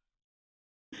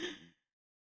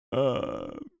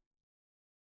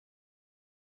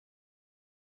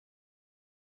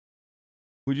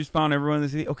 We just found everyone in the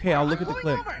city. Okay, I'll look at the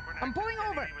clip. I'm pulling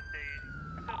over.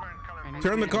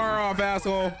 Turn the car off,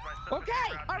 asshole. Okay,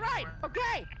 all right,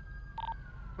 okay.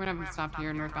 We're gonna have him stopped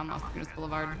here, northbound Las Vegas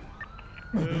Boulevard.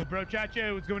 Bro,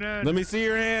 Chacho, what's going on? Let me see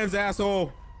your hands,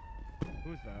 asshole.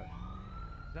 Who's that?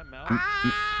 Is that Mel?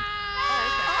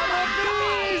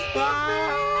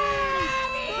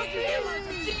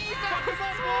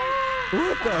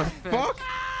 What the fuck?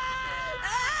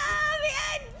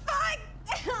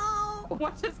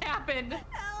 What just happened?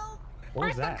 What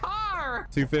was that? The car?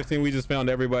 215, we just found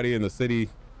everybody in the city.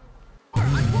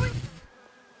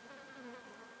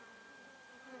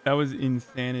 That was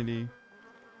insanity.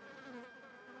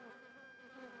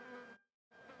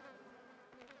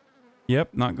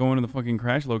 Yep, not going to the fucking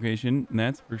crash location.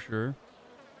 That's for sure.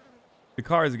 The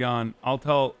car is gone. I'll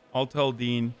tell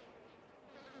Dean.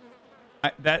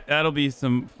 That'll be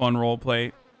some fun role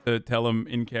play to tell him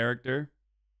in character.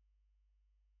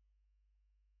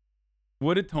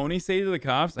 What did Tony say to the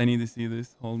cops? I need to see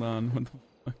this. Hold on. What the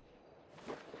fuck?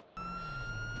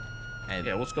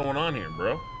 Yeah, what's going on here,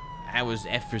 bro? I was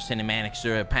F for cinematic,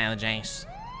 sir. I apologize.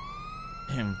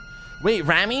 Wait,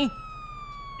 Rami? Yeah,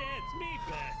 it's me,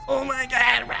 Beth. Oh my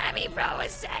God, Rami, bro,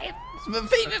 is safe. It's my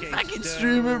favorite fucking so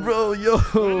streamer, bro. Yo,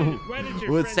 why did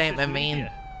your what's friend up, my shoot man?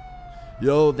 you?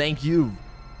 Yo, thank you.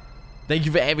 Thank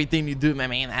you for everything you do, my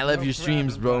man. I love No your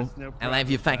streams, problem, bro. boss. No I love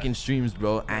your problem, fucking streams,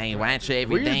 bro. I watch you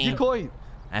every Where's day. your decoy?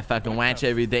 I fucking watch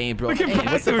every day, bro. Look at Hey,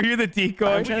 Bryce over here, the decoy.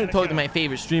 I'm trying to talk to my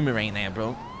favorite streamer right now,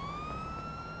 bro.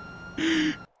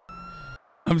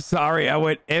 I'm sorry. I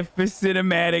went F for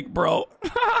cinematic, bro.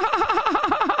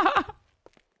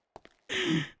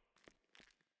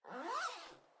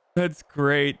 That's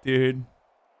great, dude.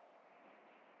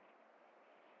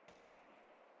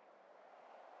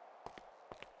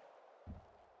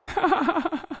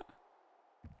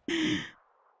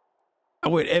 I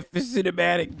went F for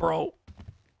cinematic, bro.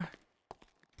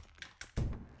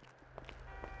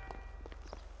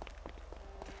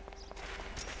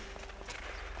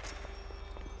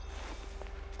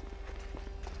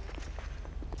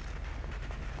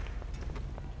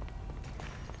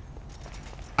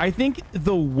 I think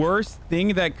the worst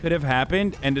thing that could have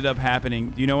happened ended up happening.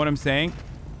 Do you know what I'm saying?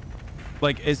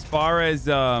 Like, as far as,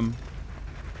 oh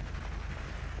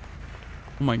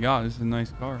my God, this is a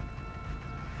nice car.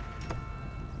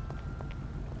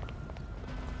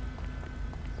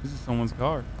 This is someone's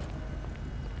car.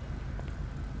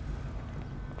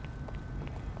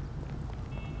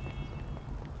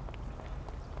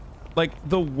 Like,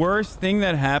 the worst thing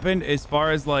that happened as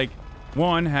far as, like,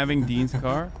 one, having Dean's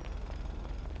car,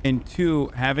 and two,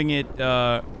 having it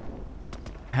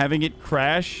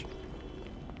crash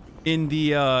in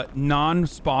the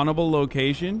non-spawnable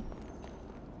location.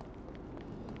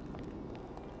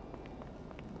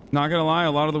 Not gonna lie,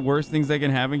 a lot of the worst things that can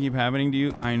happen keep happening to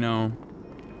you. I know.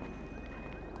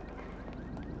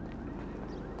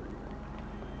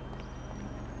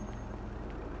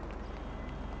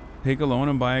 Take a loan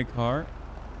and buy a car?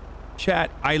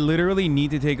 Chat, I literally need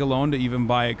to take a loan to even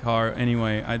buy a car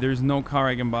anyway. There's no car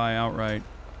I can buy outright.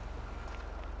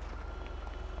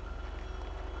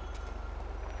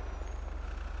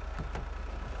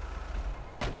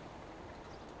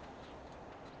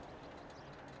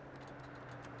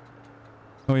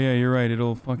 Oh yeah, you're right.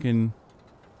 It'll fucking...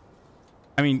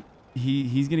 I mean,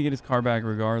 he's gonna get his car back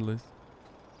regardless.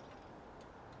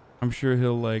 I'm sure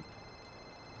he'll like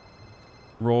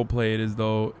role play it as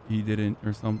though he didn't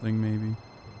or something, maybe.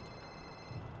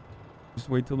 Just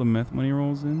wait till the meth money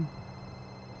rolls in.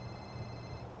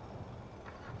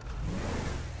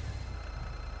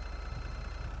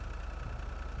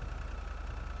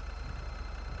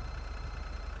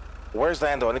 Where's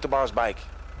Lando? I need to borrow his bike.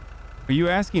 Are you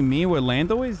asking me where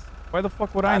Lando is? Why the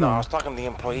fuck would I know? I was talking to the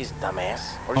employees,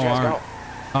 dumbass. Where did you guys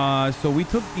go? So we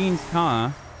took Dean's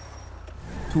car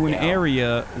to an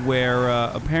area where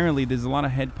apparently there's a lot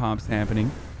of head pops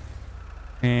happening.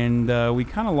 And we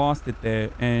kind of lost it there.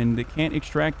 And they can't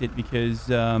extract it because,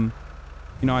 you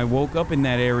know, I woke up in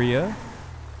that area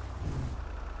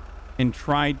and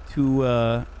tried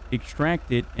to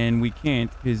extract it, and we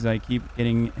can't because I keep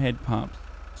getting head pops.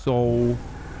 So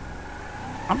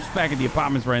I'm just back at the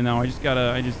apartments right now. I just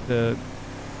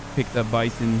picked up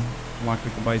bison,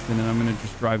 lockpick the bison, and I'm gonna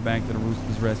just drive back to the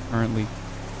Rooster's Rest currently.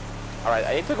 All right,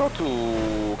 I need to go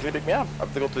to. Can you pick me up? I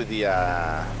have to go to the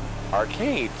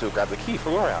arcade to grab the key for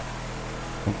Gloria.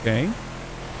 Okay.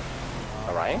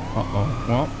 All right. Uh-oh.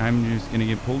 Well, I'm just gonna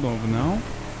get pulled over now.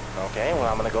 Okay, well,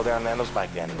 I'm gonna go there on Nando's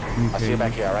bike then. I'll see you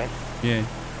back here, all right? Yeah.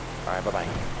 All right, bye-bye.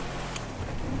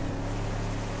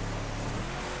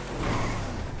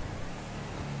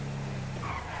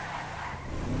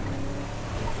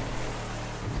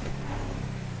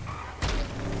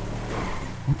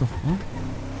 What the fuck?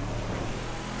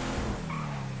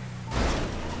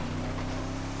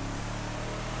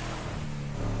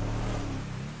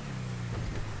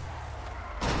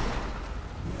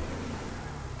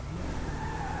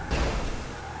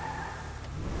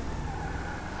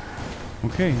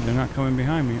 Okay, they're not coming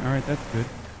behind me. All right, that's good.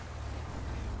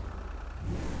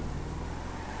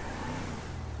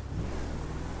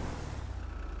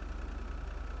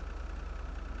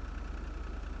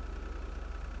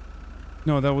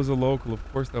 No, that was a local.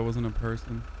 Of course, that wasn't a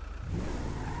person.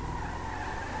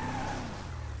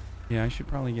 Yeah, I should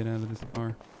probably get out of this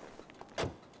car.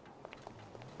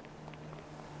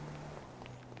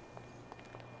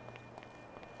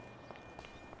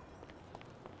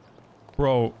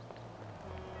 Bro,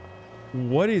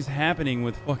 what is happening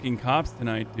with fucking cops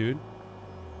tonight, dude?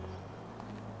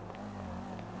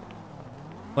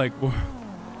 Like,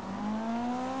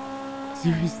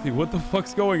 seriously, what the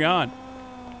fuck's going on?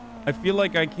 I feel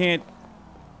like I can't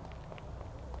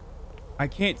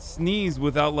sneeze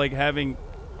without like having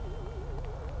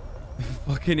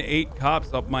fucking 8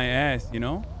 cops up my ass, you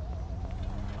know?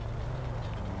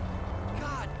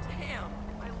 God damn!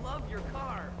 I love your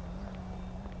car.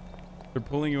 They're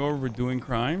pulling you over for doing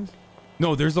crimes?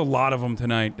 No, there's a lot of them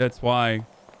tonight. That's why.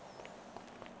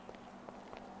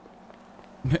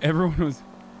 Everyone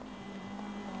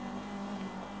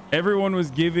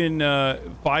was given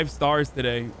 5 stars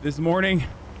today. This morning,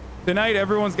 tonight,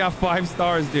 everyone's got 5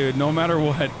 stars, dude, no matter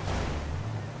what.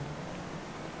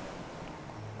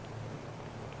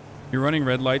 You're running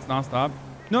red lights nonstop?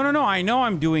 No. I know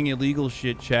I'm doing illegal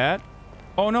shit, chat.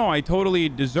 Oh, no, I totally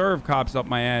deserve cops up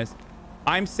my ass.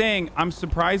 I'm saying I'm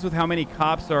surprised with how many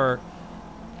cops are...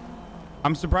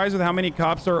 I'm surprised with how many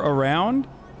cops are around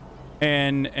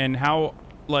and how,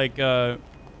 like,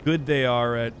 good they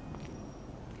are at...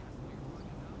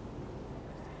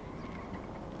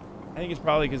 I think it's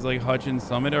probably because, like, Hutch and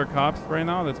Summit are cops right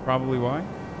now. That's probably why.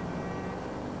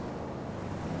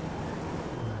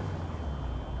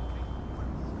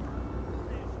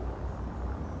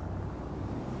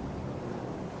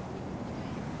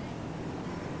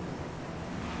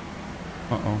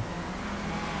 Uh-oh.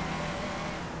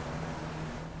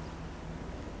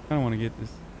 I don't want to get this.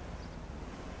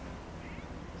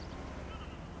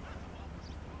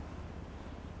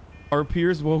 Our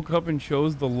peers woke up and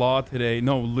chose the law today.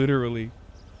 No, literally.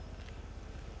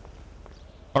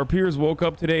 Our peers woke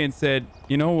up today and said,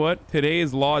 you know what? Today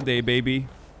is law day, baby.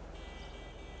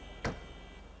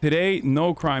 Today,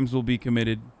 no crimes will be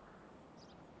committed.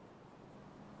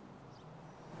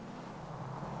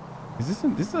 This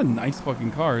is a nice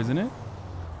fucking car, isn't it?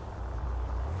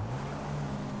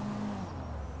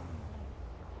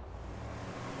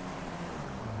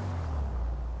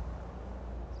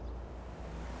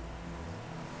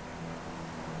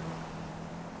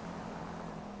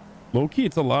 Low-key,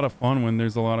 it's a lot of fun when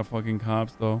there's a lot of fucking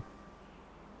cops, though.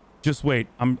 Just wait.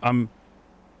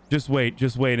 Just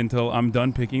wait until I'm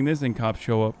done picking this and cops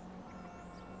show up.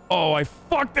 Oh, I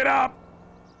fucked it up!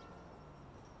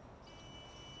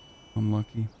 I'm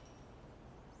lucky.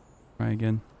 Try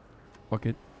again. Fuck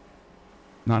it.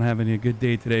 Not having a good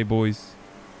day today, boys.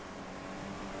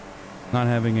 Not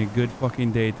having a good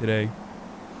fucking day today.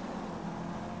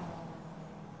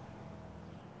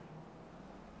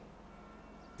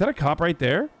 Is that a cop right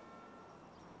there?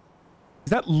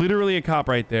 Is that literally a cop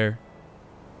right there?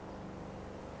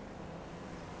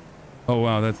 Oh,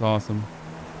 wow. That's awesome.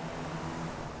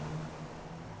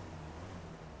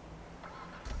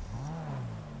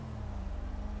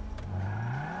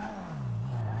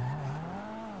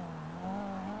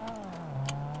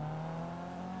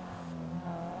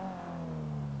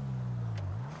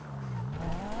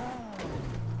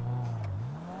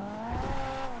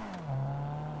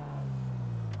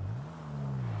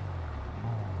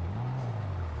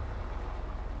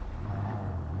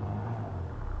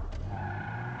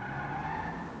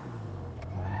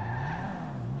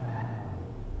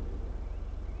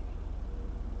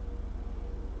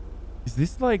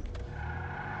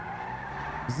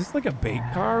 Is Is this like a bait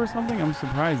car or something? I'm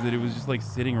surprised that it was just like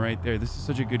sitting right there. This is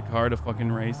such a good car to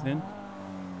fucking race in.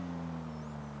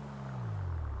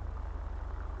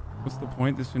 What's the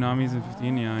point? The tsunami's in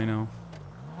 15? Yeah, I know.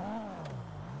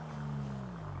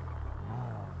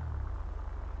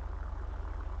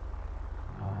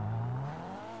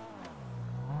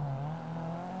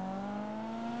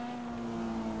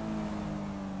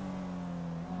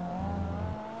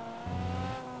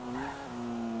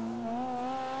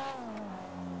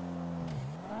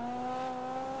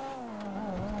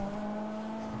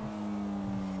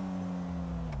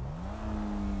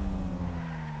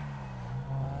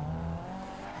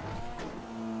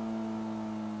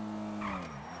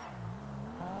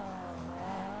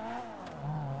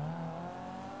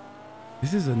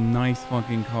 This is a nice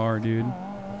fucking car, dude.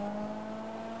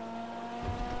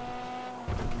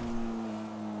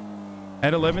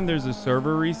 At 11, there's a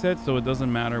server reset, so it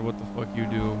doesn't matter what the fuck you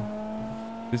do.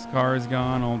 This car is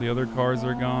gone. All the other cars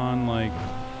are gone. Like,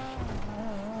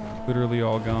 literally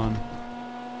all gone.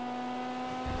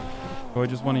 So I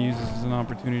just want to use this as an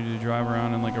opportunity to drive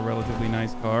around in like a relatively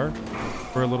nice car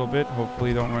for a little bit.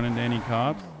 Hopefully don't run into any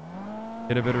cops.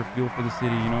 Get a better feel for the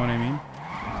city, you know what I mean?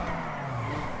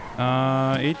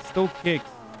 It still kicks.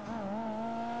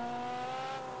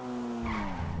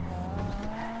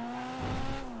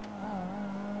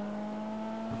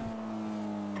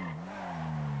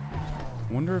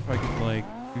 Wonder if I could like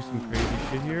do some crazy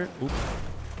shit here. Oops.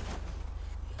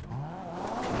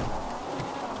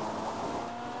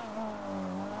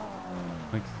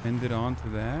 Like send it on to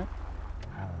that.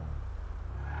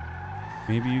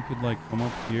 Maybe you could like come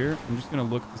up here. I'm just gonna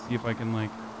look to see if I can like.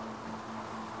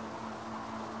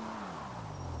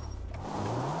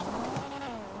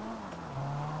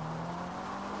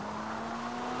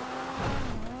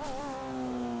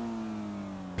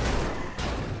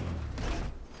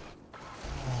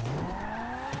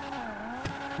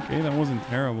 Okay, that wasn't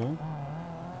terrible.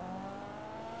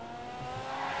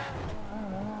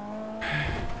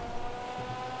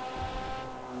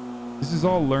 This is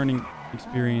all learning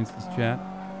experiences, chat.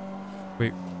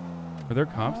 Wait, are there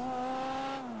cops?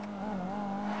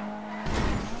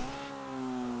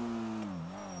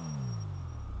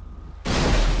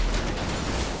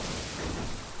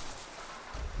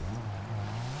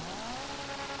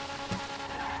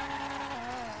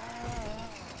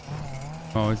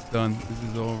 Oh, it's done. This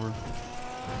is over.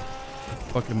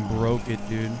 Fucking broke it,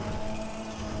 dude.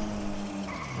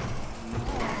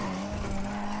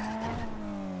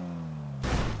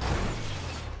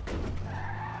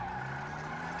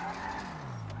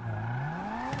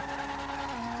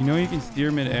 You know you can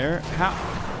steer mid-air? How?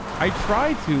 I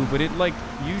try to, but it like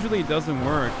usually doesn't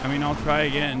work. I mean, I'll try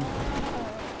again.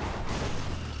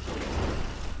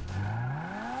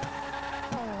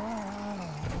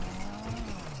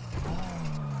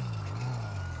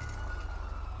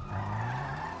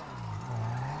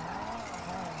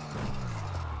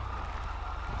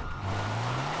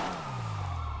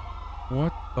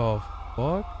 What the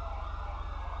fuck?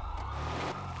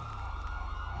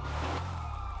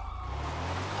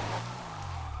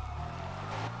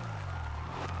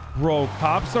 Bro,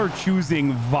 cops are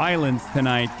choosing violence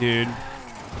tonight, dude.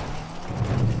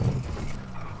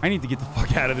 I need to get the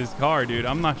fuck out of this car, dude.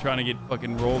 I'm not trying to get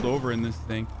fucking rolled over in this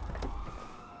thing.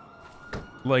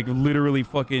 Like, literally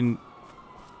fucking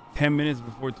 10 minutes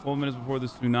before, 12 minutes before the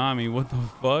tsunami. What the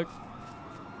fuck?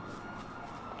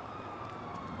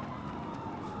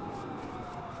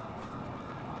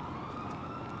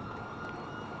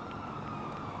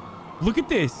 Look at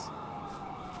this.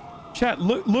 Chat,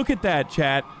 look at that,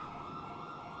 chat.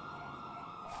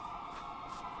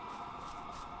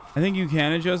 I think you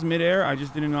can adjust midair. I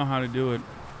just didn't know how to do it.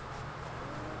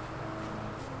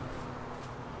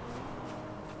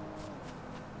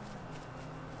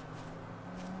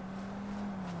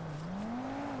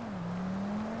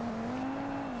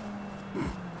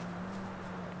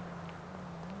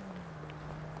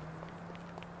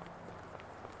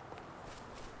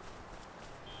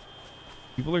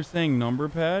 People are saying number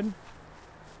pad.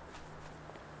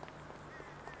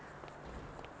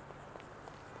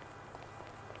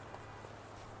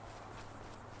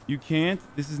 You can't?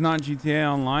 This is not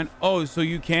GTA Online? Oh, so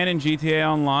you can in GTA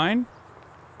Online?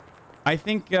 I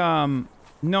think,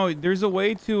 no, there's a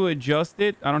way to adjust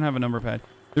it. I don't have a number pad.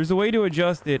 There's a way to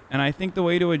adjust it, and I think the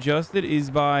way to adjust it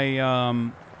is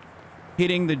by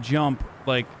hitting the jump,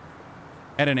 like,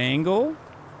 at an angle.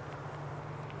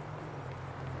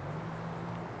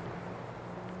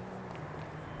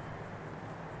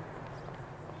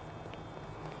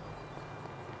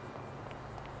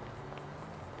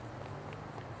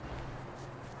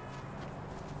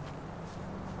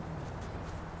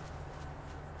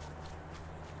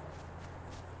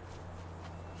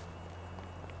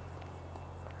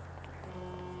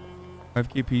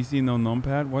 5K PC, no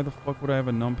numpad? Why the fuck would I have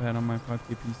a numpad on my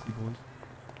 5K PC, boys?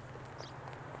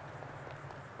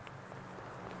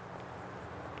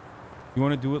 You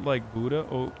want to do it like Buddha?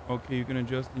 Oh, okay, you can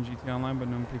adjust in GT Online, but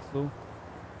no pixel.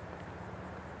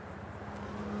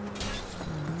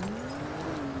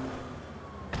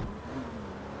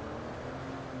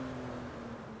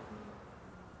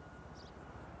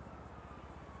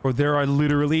 Or there are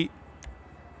literally...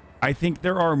 I think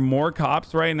there are more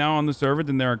cops right now on the server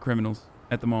than there are criminals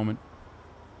at the moment.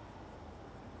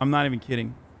 I'm not even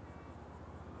kidding.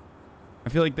 I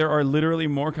feel like there are literally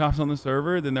more cops on the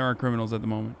server than there are criminals at the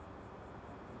moment.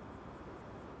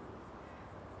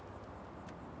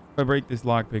 If I break this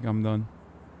lockpick, I'm done.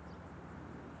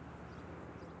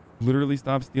 Literally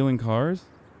stop stealing cars?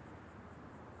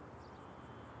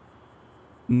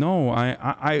 No,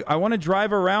 I want to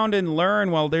drive around and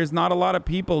learn while there's not a lot of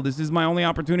people. This is my only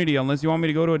opportunity, unless you want me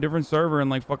to go to a different server and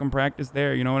like fucking practice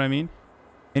there. You know what I mean?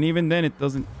 And even then, it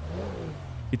doesn't...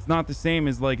 It's not the same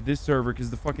as like this server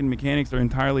because the fucking mechanics are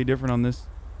entirely different on this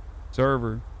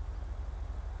server.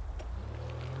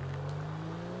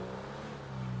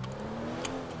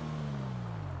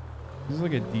 This is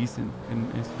like a decent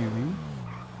SUV.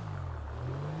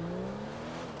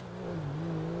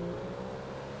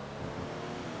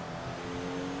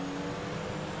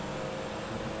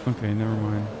 Okay, never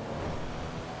mind.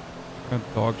 Got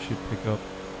dog shit pickup.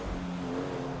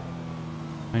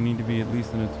 I need to be at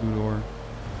least in a 2-door.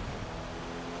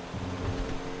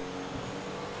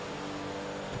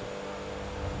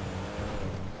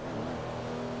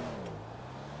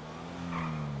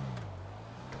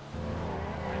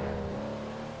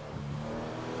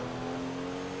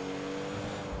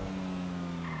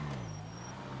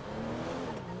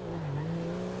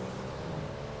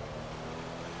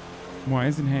 Why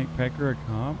isn't Hank Pecker a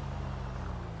cop?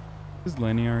 Because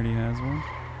Lenny already has one.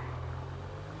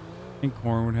 I think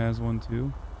Cornwood has one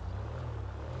too.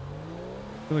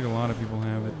 I feel like a lot of people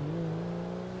have it.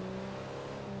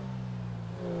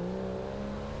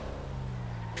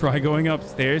 Try going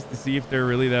upstairs to see if they're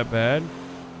really that bad.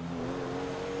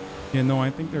 Yeah, no, I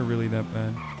think they're really that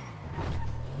bad.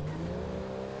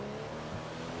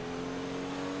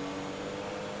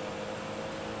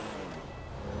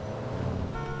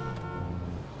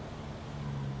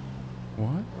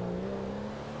 What?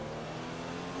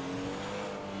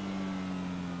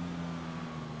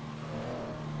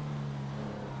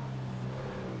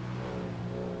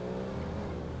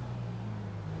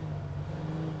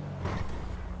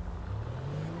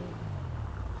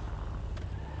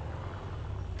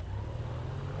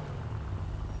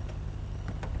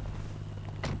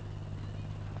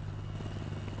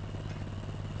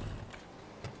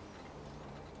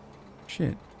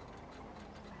 Shit.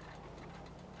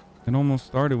 It almost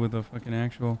started with a fucking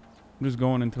actual... I'm just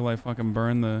going until I fucking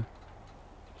burn the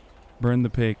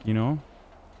pick, you know?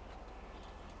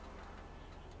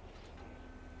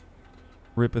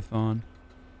 Ripathon.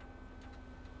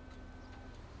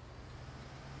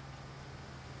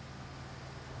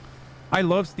 I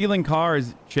love stealing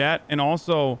cars, chat, and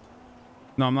also...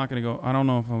 No, I'm not gonna go... I don't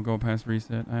know if I'll go past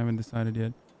reset. I haven't decided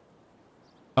yet.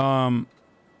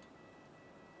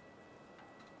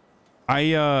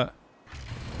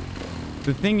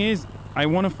 The thing is, I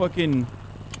want to fucking...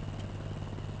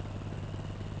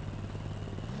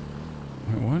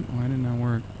 Wait, what? Why didn't that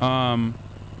work?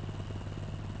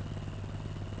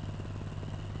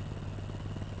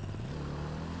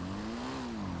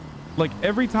 Like,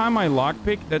 every time I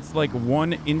lockpick, that's like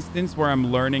one instance where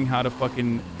I'm learning how to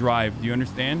fucking drive. Do you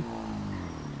understand?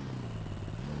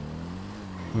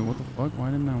 Wait, what the fuck? Why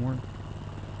didn't that work?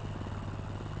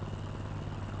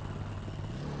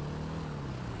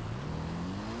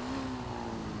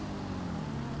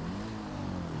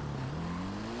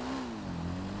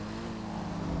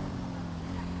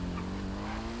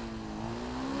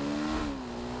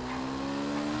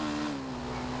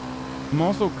 I'm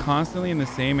also constantly in the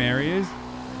same areas.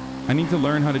 I need to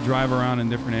learn how to drive around in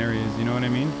different areas. You know what I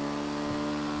mean?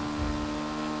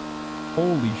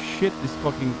 Holy shit,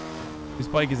 this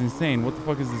bike is insane. What the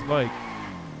fuck is this bike?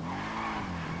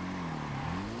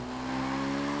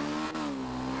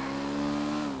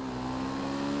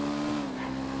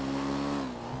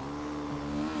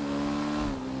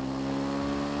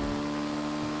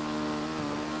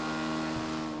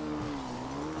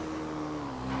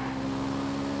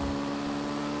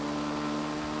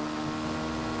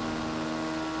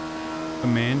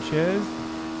 Sanchez.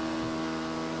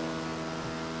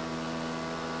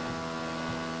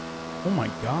 Oh my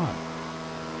god.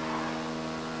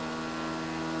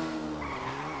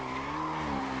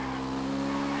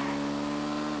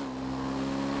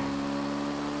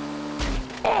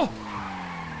 Oh!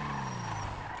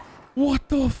 What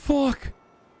the fuck?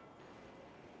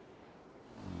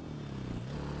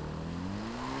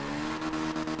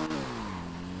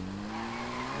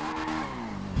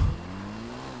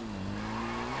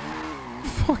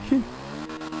 Fucking.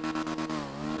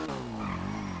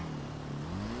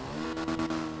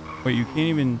 Wait, you can't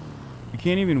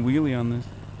even wheelie on this.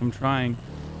 I'm trying.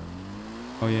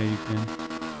 Oh yeah, you can.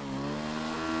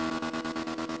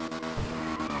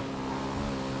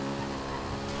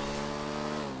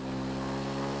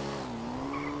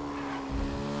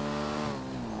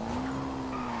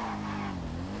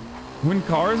 When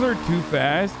cars are too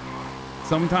fast,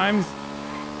 sometimes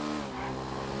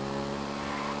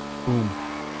boom.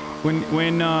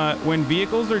 When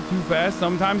vehicles are too fast,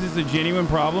 sometimes it's a genuine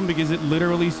problem because it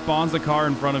literally spawns a car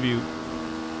in front of you.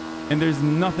 And there's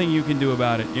nothing you can do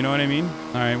about it. You know what I mean?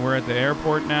 All right, we're at the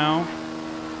airport now.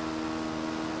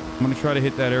 I'm gonna try to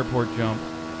hit that airport jump.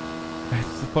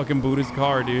 That's the fucking Buddha's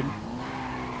car, dude.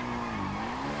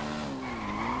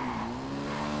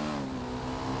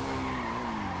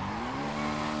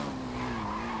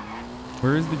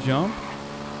 Where is the jump?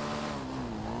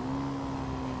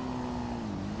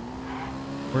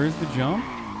 Where is the jump?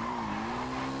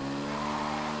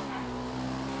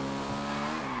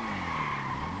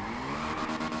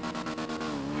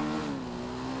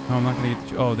 Oh, I'm not gonna get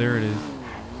the, oh, there it is.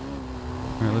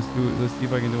 All right, let's do it. Let's see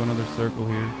if I can do another circle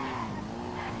here.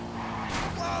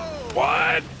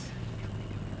 What?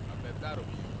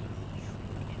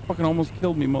 Fucking almost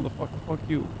killed me, motherfucker. Fuck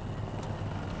you.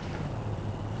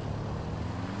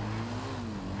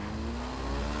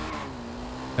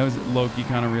 That was low-key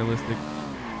kind of realistic.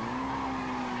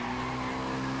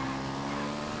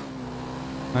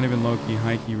 Not even low-key,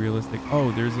 high-key realistic.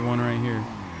 Oh, there's the one right here.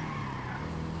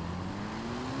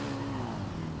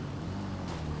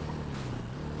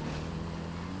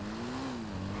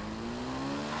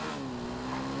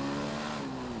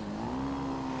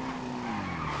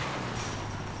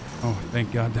 Oh,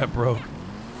 thank God that broke.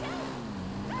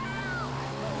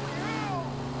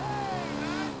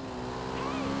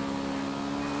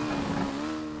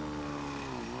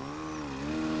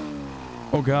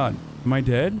 Oh God, am I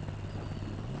dead?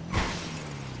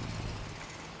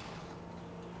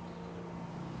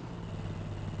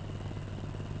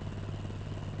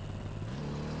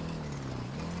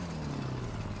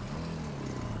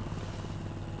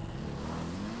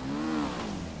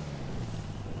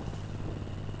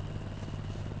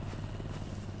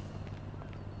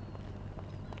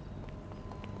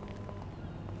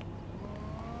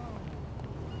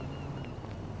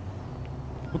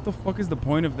 What the fuck is the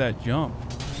point of that jump?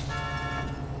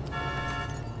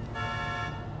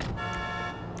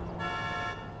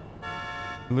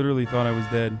 I literally thought I was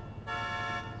dead.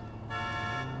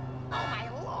 Oh my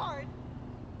lord!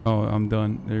 Oh, I'm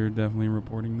done. They're definitely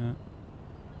reporting that.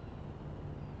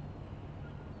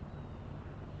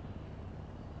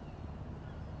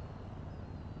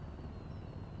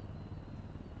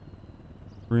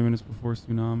 Three minutes before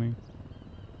tsunami.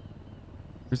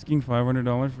 Risking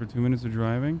 $500 for 2 minutes of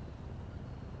driving?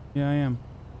 Yeah, I am.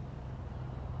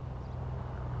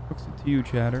 Looks it to you,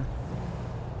 chatter.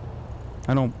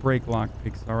 I don't break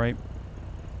lockpicks, alright?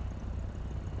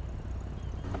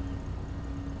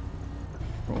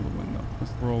 Roll the window.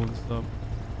 Let's roll this up.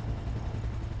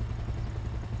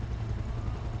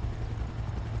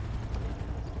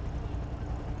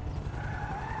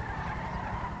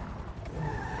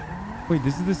 Wait,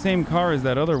 this is the same car as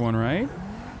that other one, right?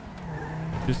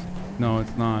 Just, no,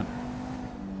 it's not.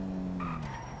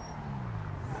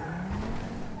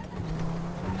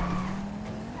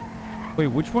 Wait,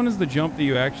 which one is the jump that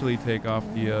you actually take off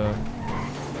the,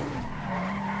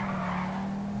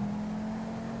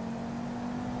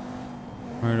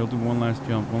 Alright, I'll do one last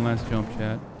jump,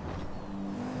 chat.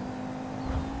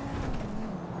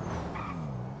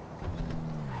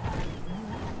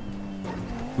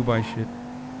 Goodbye, shit.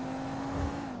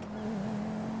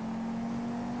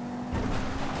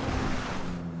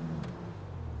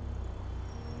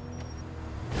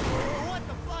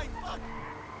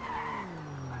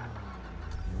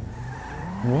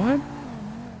 What?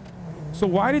 So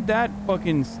why did that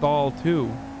fucking stall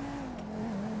too?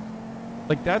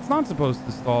 Like, that's not supposed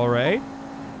to stall, right?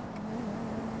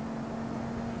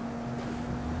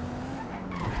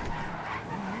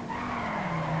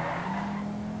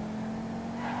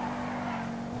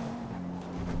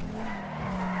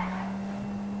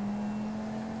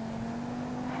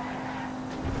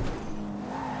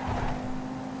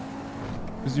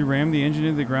 Because you rammed the engine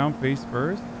into the ground face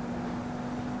first?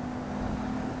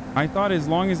 I thought as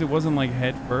long as it wasn't like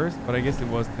head first, but I guess it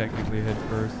was technically head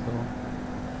first, so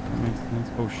that makes sense.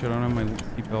 Oh shit, I don't have my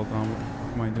seatbelt on. What the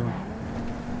fuck am I doing?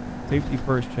 Safety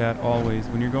first, chat, always.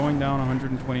 When you're going down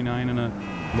 129 in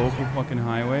a local fucking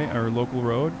highway or local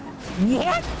road.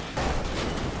 What?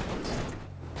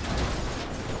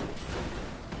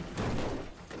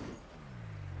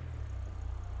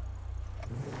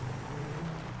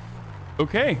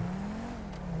 Okay.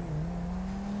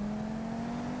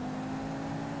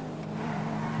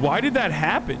 Why did that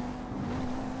happen?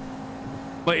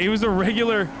 Like, it was a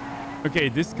regular... Okay,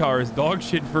 this car is dog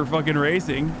shit for fucking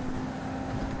racing.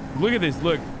 Look at this.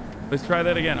 Look. Let's try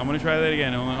that again. I'm going to try that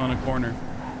again on a corner.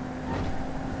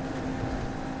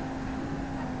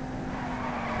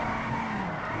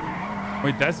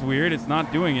 Wait, that's weird. It's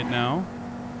not doing it now.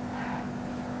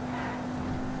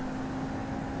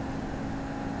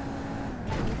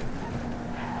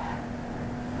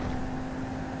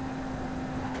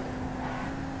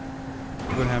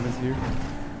 What happens here?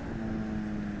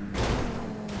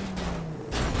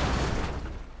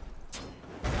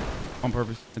 On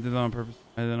purpose. I did that on purpose.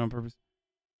 I did that on purpose.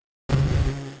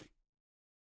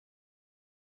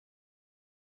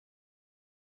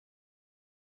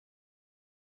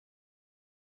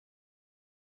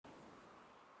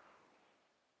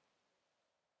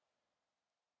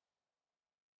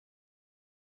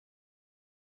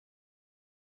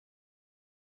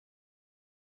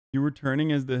 You were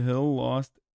turning as the hill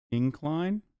lost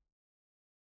incline?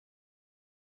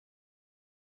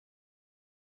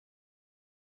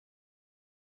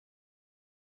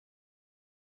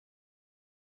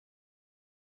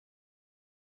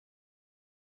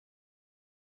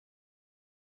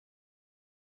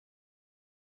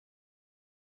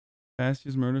 Fast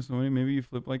just murder somebody. Maybe you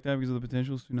flip like that because of the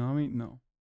potential tsunami? No.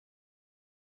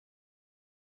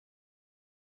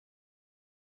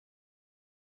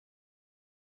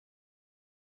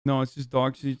 No, it's just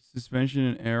dog shit, suspension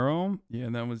and arrow. Yeah,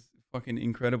 that was fucking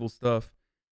incredible stuff.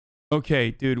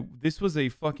 Okay, dude, this was a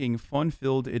fucking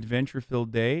fun-filled,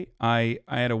 adventure-filled day. I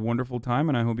had a wonderful time,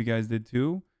 and I hope you guys did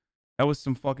too. That was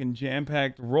some fucking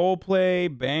jam-packed role play,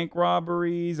 bank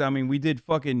robberies. I mean, we did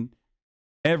fucking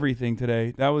everything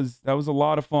today. That was a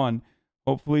lot of fun.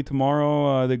 Hopefully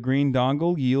tomorrow the green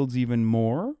dongle yields even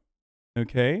more.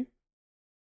 Okay.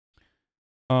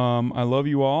 I love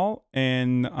you all,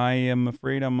 and I am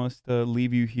afraid I must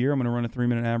leave you here. I'm gonna run a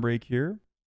 3-minute ad break here.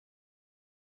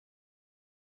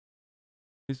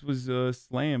 This was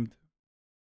slammed.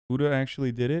 Buddha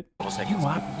actually did it. You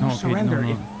surrender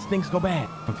if things go bad.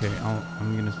 Okay,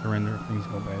 I'm gonna surrender if things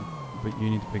go bad, but you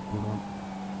need to pick Buddha up.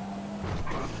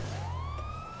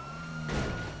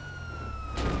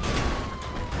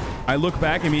 I look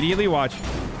back immediately. Watch.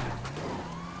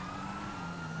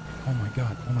 Oh my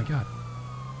god! Oh my god!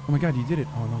 Oh my god! You did it!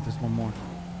 Oh no, there's one more.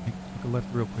 Take a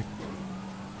left real quick.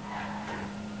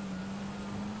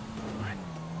 All right.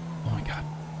 Oh my god.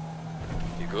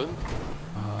 You good?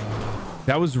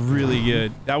 That was really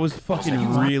good. That was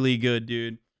fucking really good,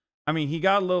 dude. I mean, he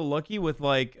got a little lucky with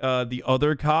like the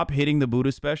other cop hitting the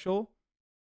Buddha special,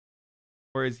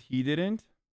 whereas he didn't.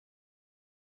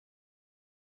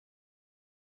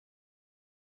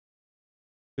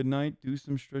 Good night. Do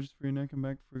some stretches for your neck. Come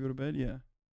back before you go to bed. Yeah.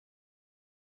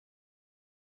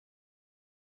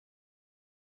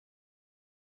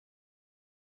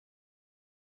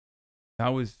 That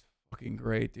was fucking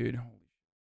great, dude. Holy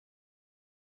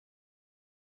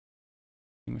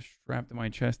shit. I was strapped to my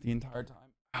chest the entire time.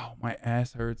 Ow, my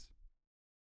ass hurts.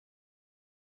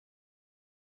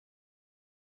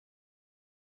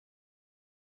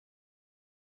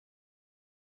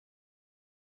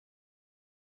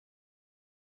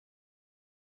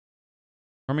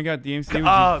 Oh my god,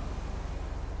 DMC.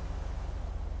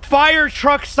 Fire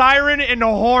truck siren and the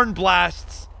horn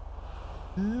blasts.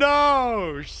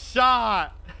 No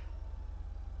shot.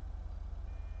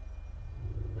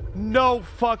 No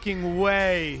fucking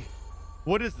way.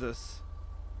 What is this?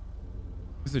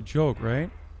 It's a joke, right?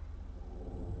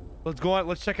 Let's go on.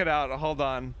 Let's check it out. Hold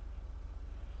on.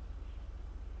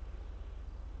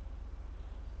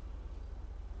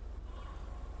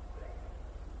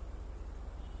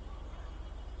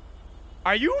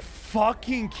 Are you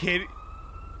fucking kidding?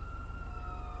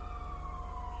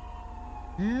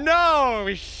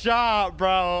 No shot,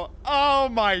 bro. Oh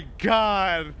my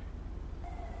god.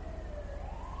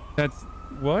 That's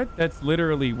what? That's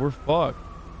literally, we're fucked.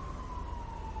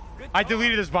 I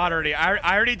deleted this bot already. I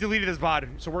already deleted this bot,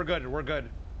 so we're good. We're good.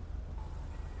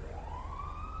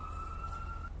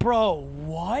 Bro,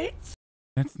 what?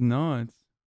 That's nuts.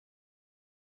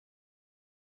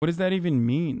 What does that even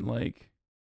mean? Like,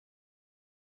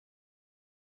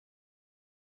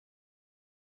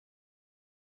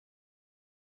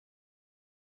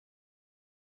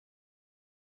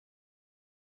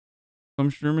 some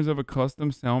streamers have a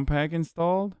custom sound pack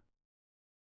installed.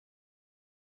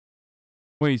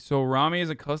 Wait, so Rami has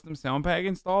a custom sound pack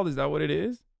installed? Is that what it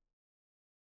is?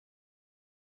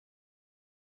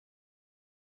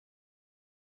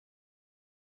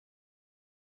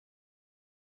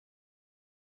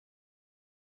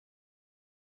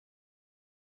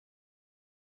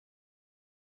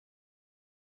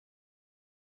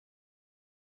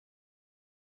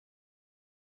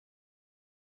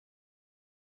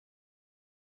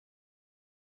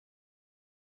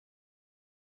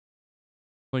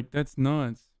 Like, that's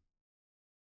nuts.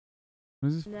 What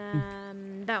is this?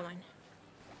 That one.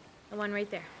 The one right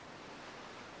there.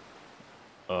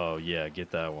 Oh, yeah,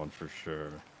 get that one for sure.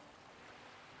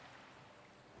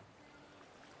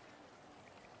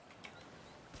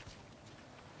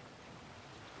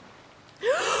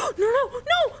 No.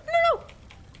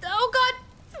 Oh, God.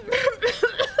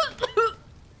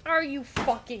 Are you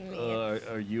fucking me?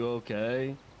 Are you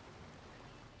okay?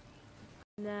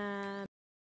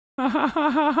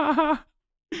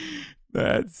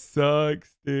 That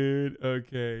sucks, dude.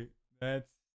 Okay. That's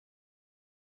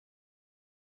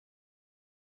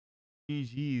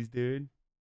GG's, dude.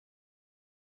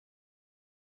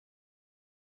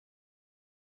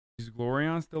 Is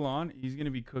Glorion still on? He's gonna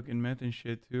be cooking meth and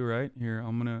shit too, right? Here,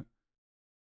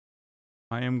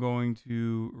 I am going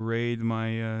to raid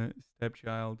my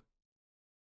stepchild.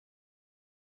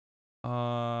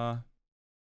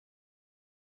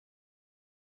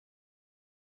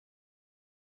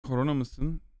 Korona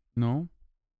mısın? No.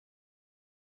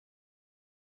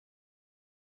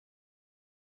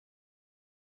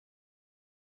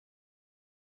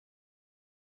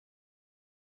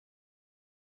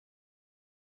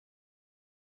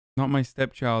 Not my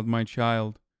stepchild, my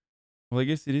child. Well, I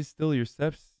guess it is still your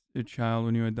stepchild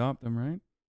when you adopt them, right?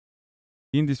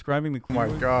 Ian describing the Oh my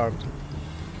god.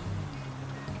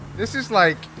 This is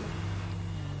like...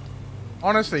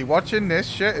 Honestly, watching this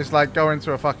shit is like going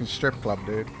to a fucking strip club,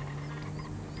 dude.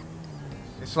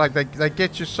 It's like they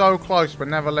get you so close but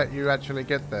never let you actually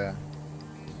get there.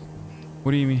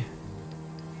 What do you mean?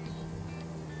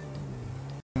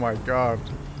 Oh my god.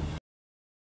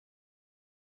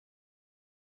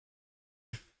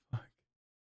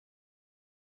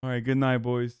 All right, good night,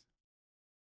 boys.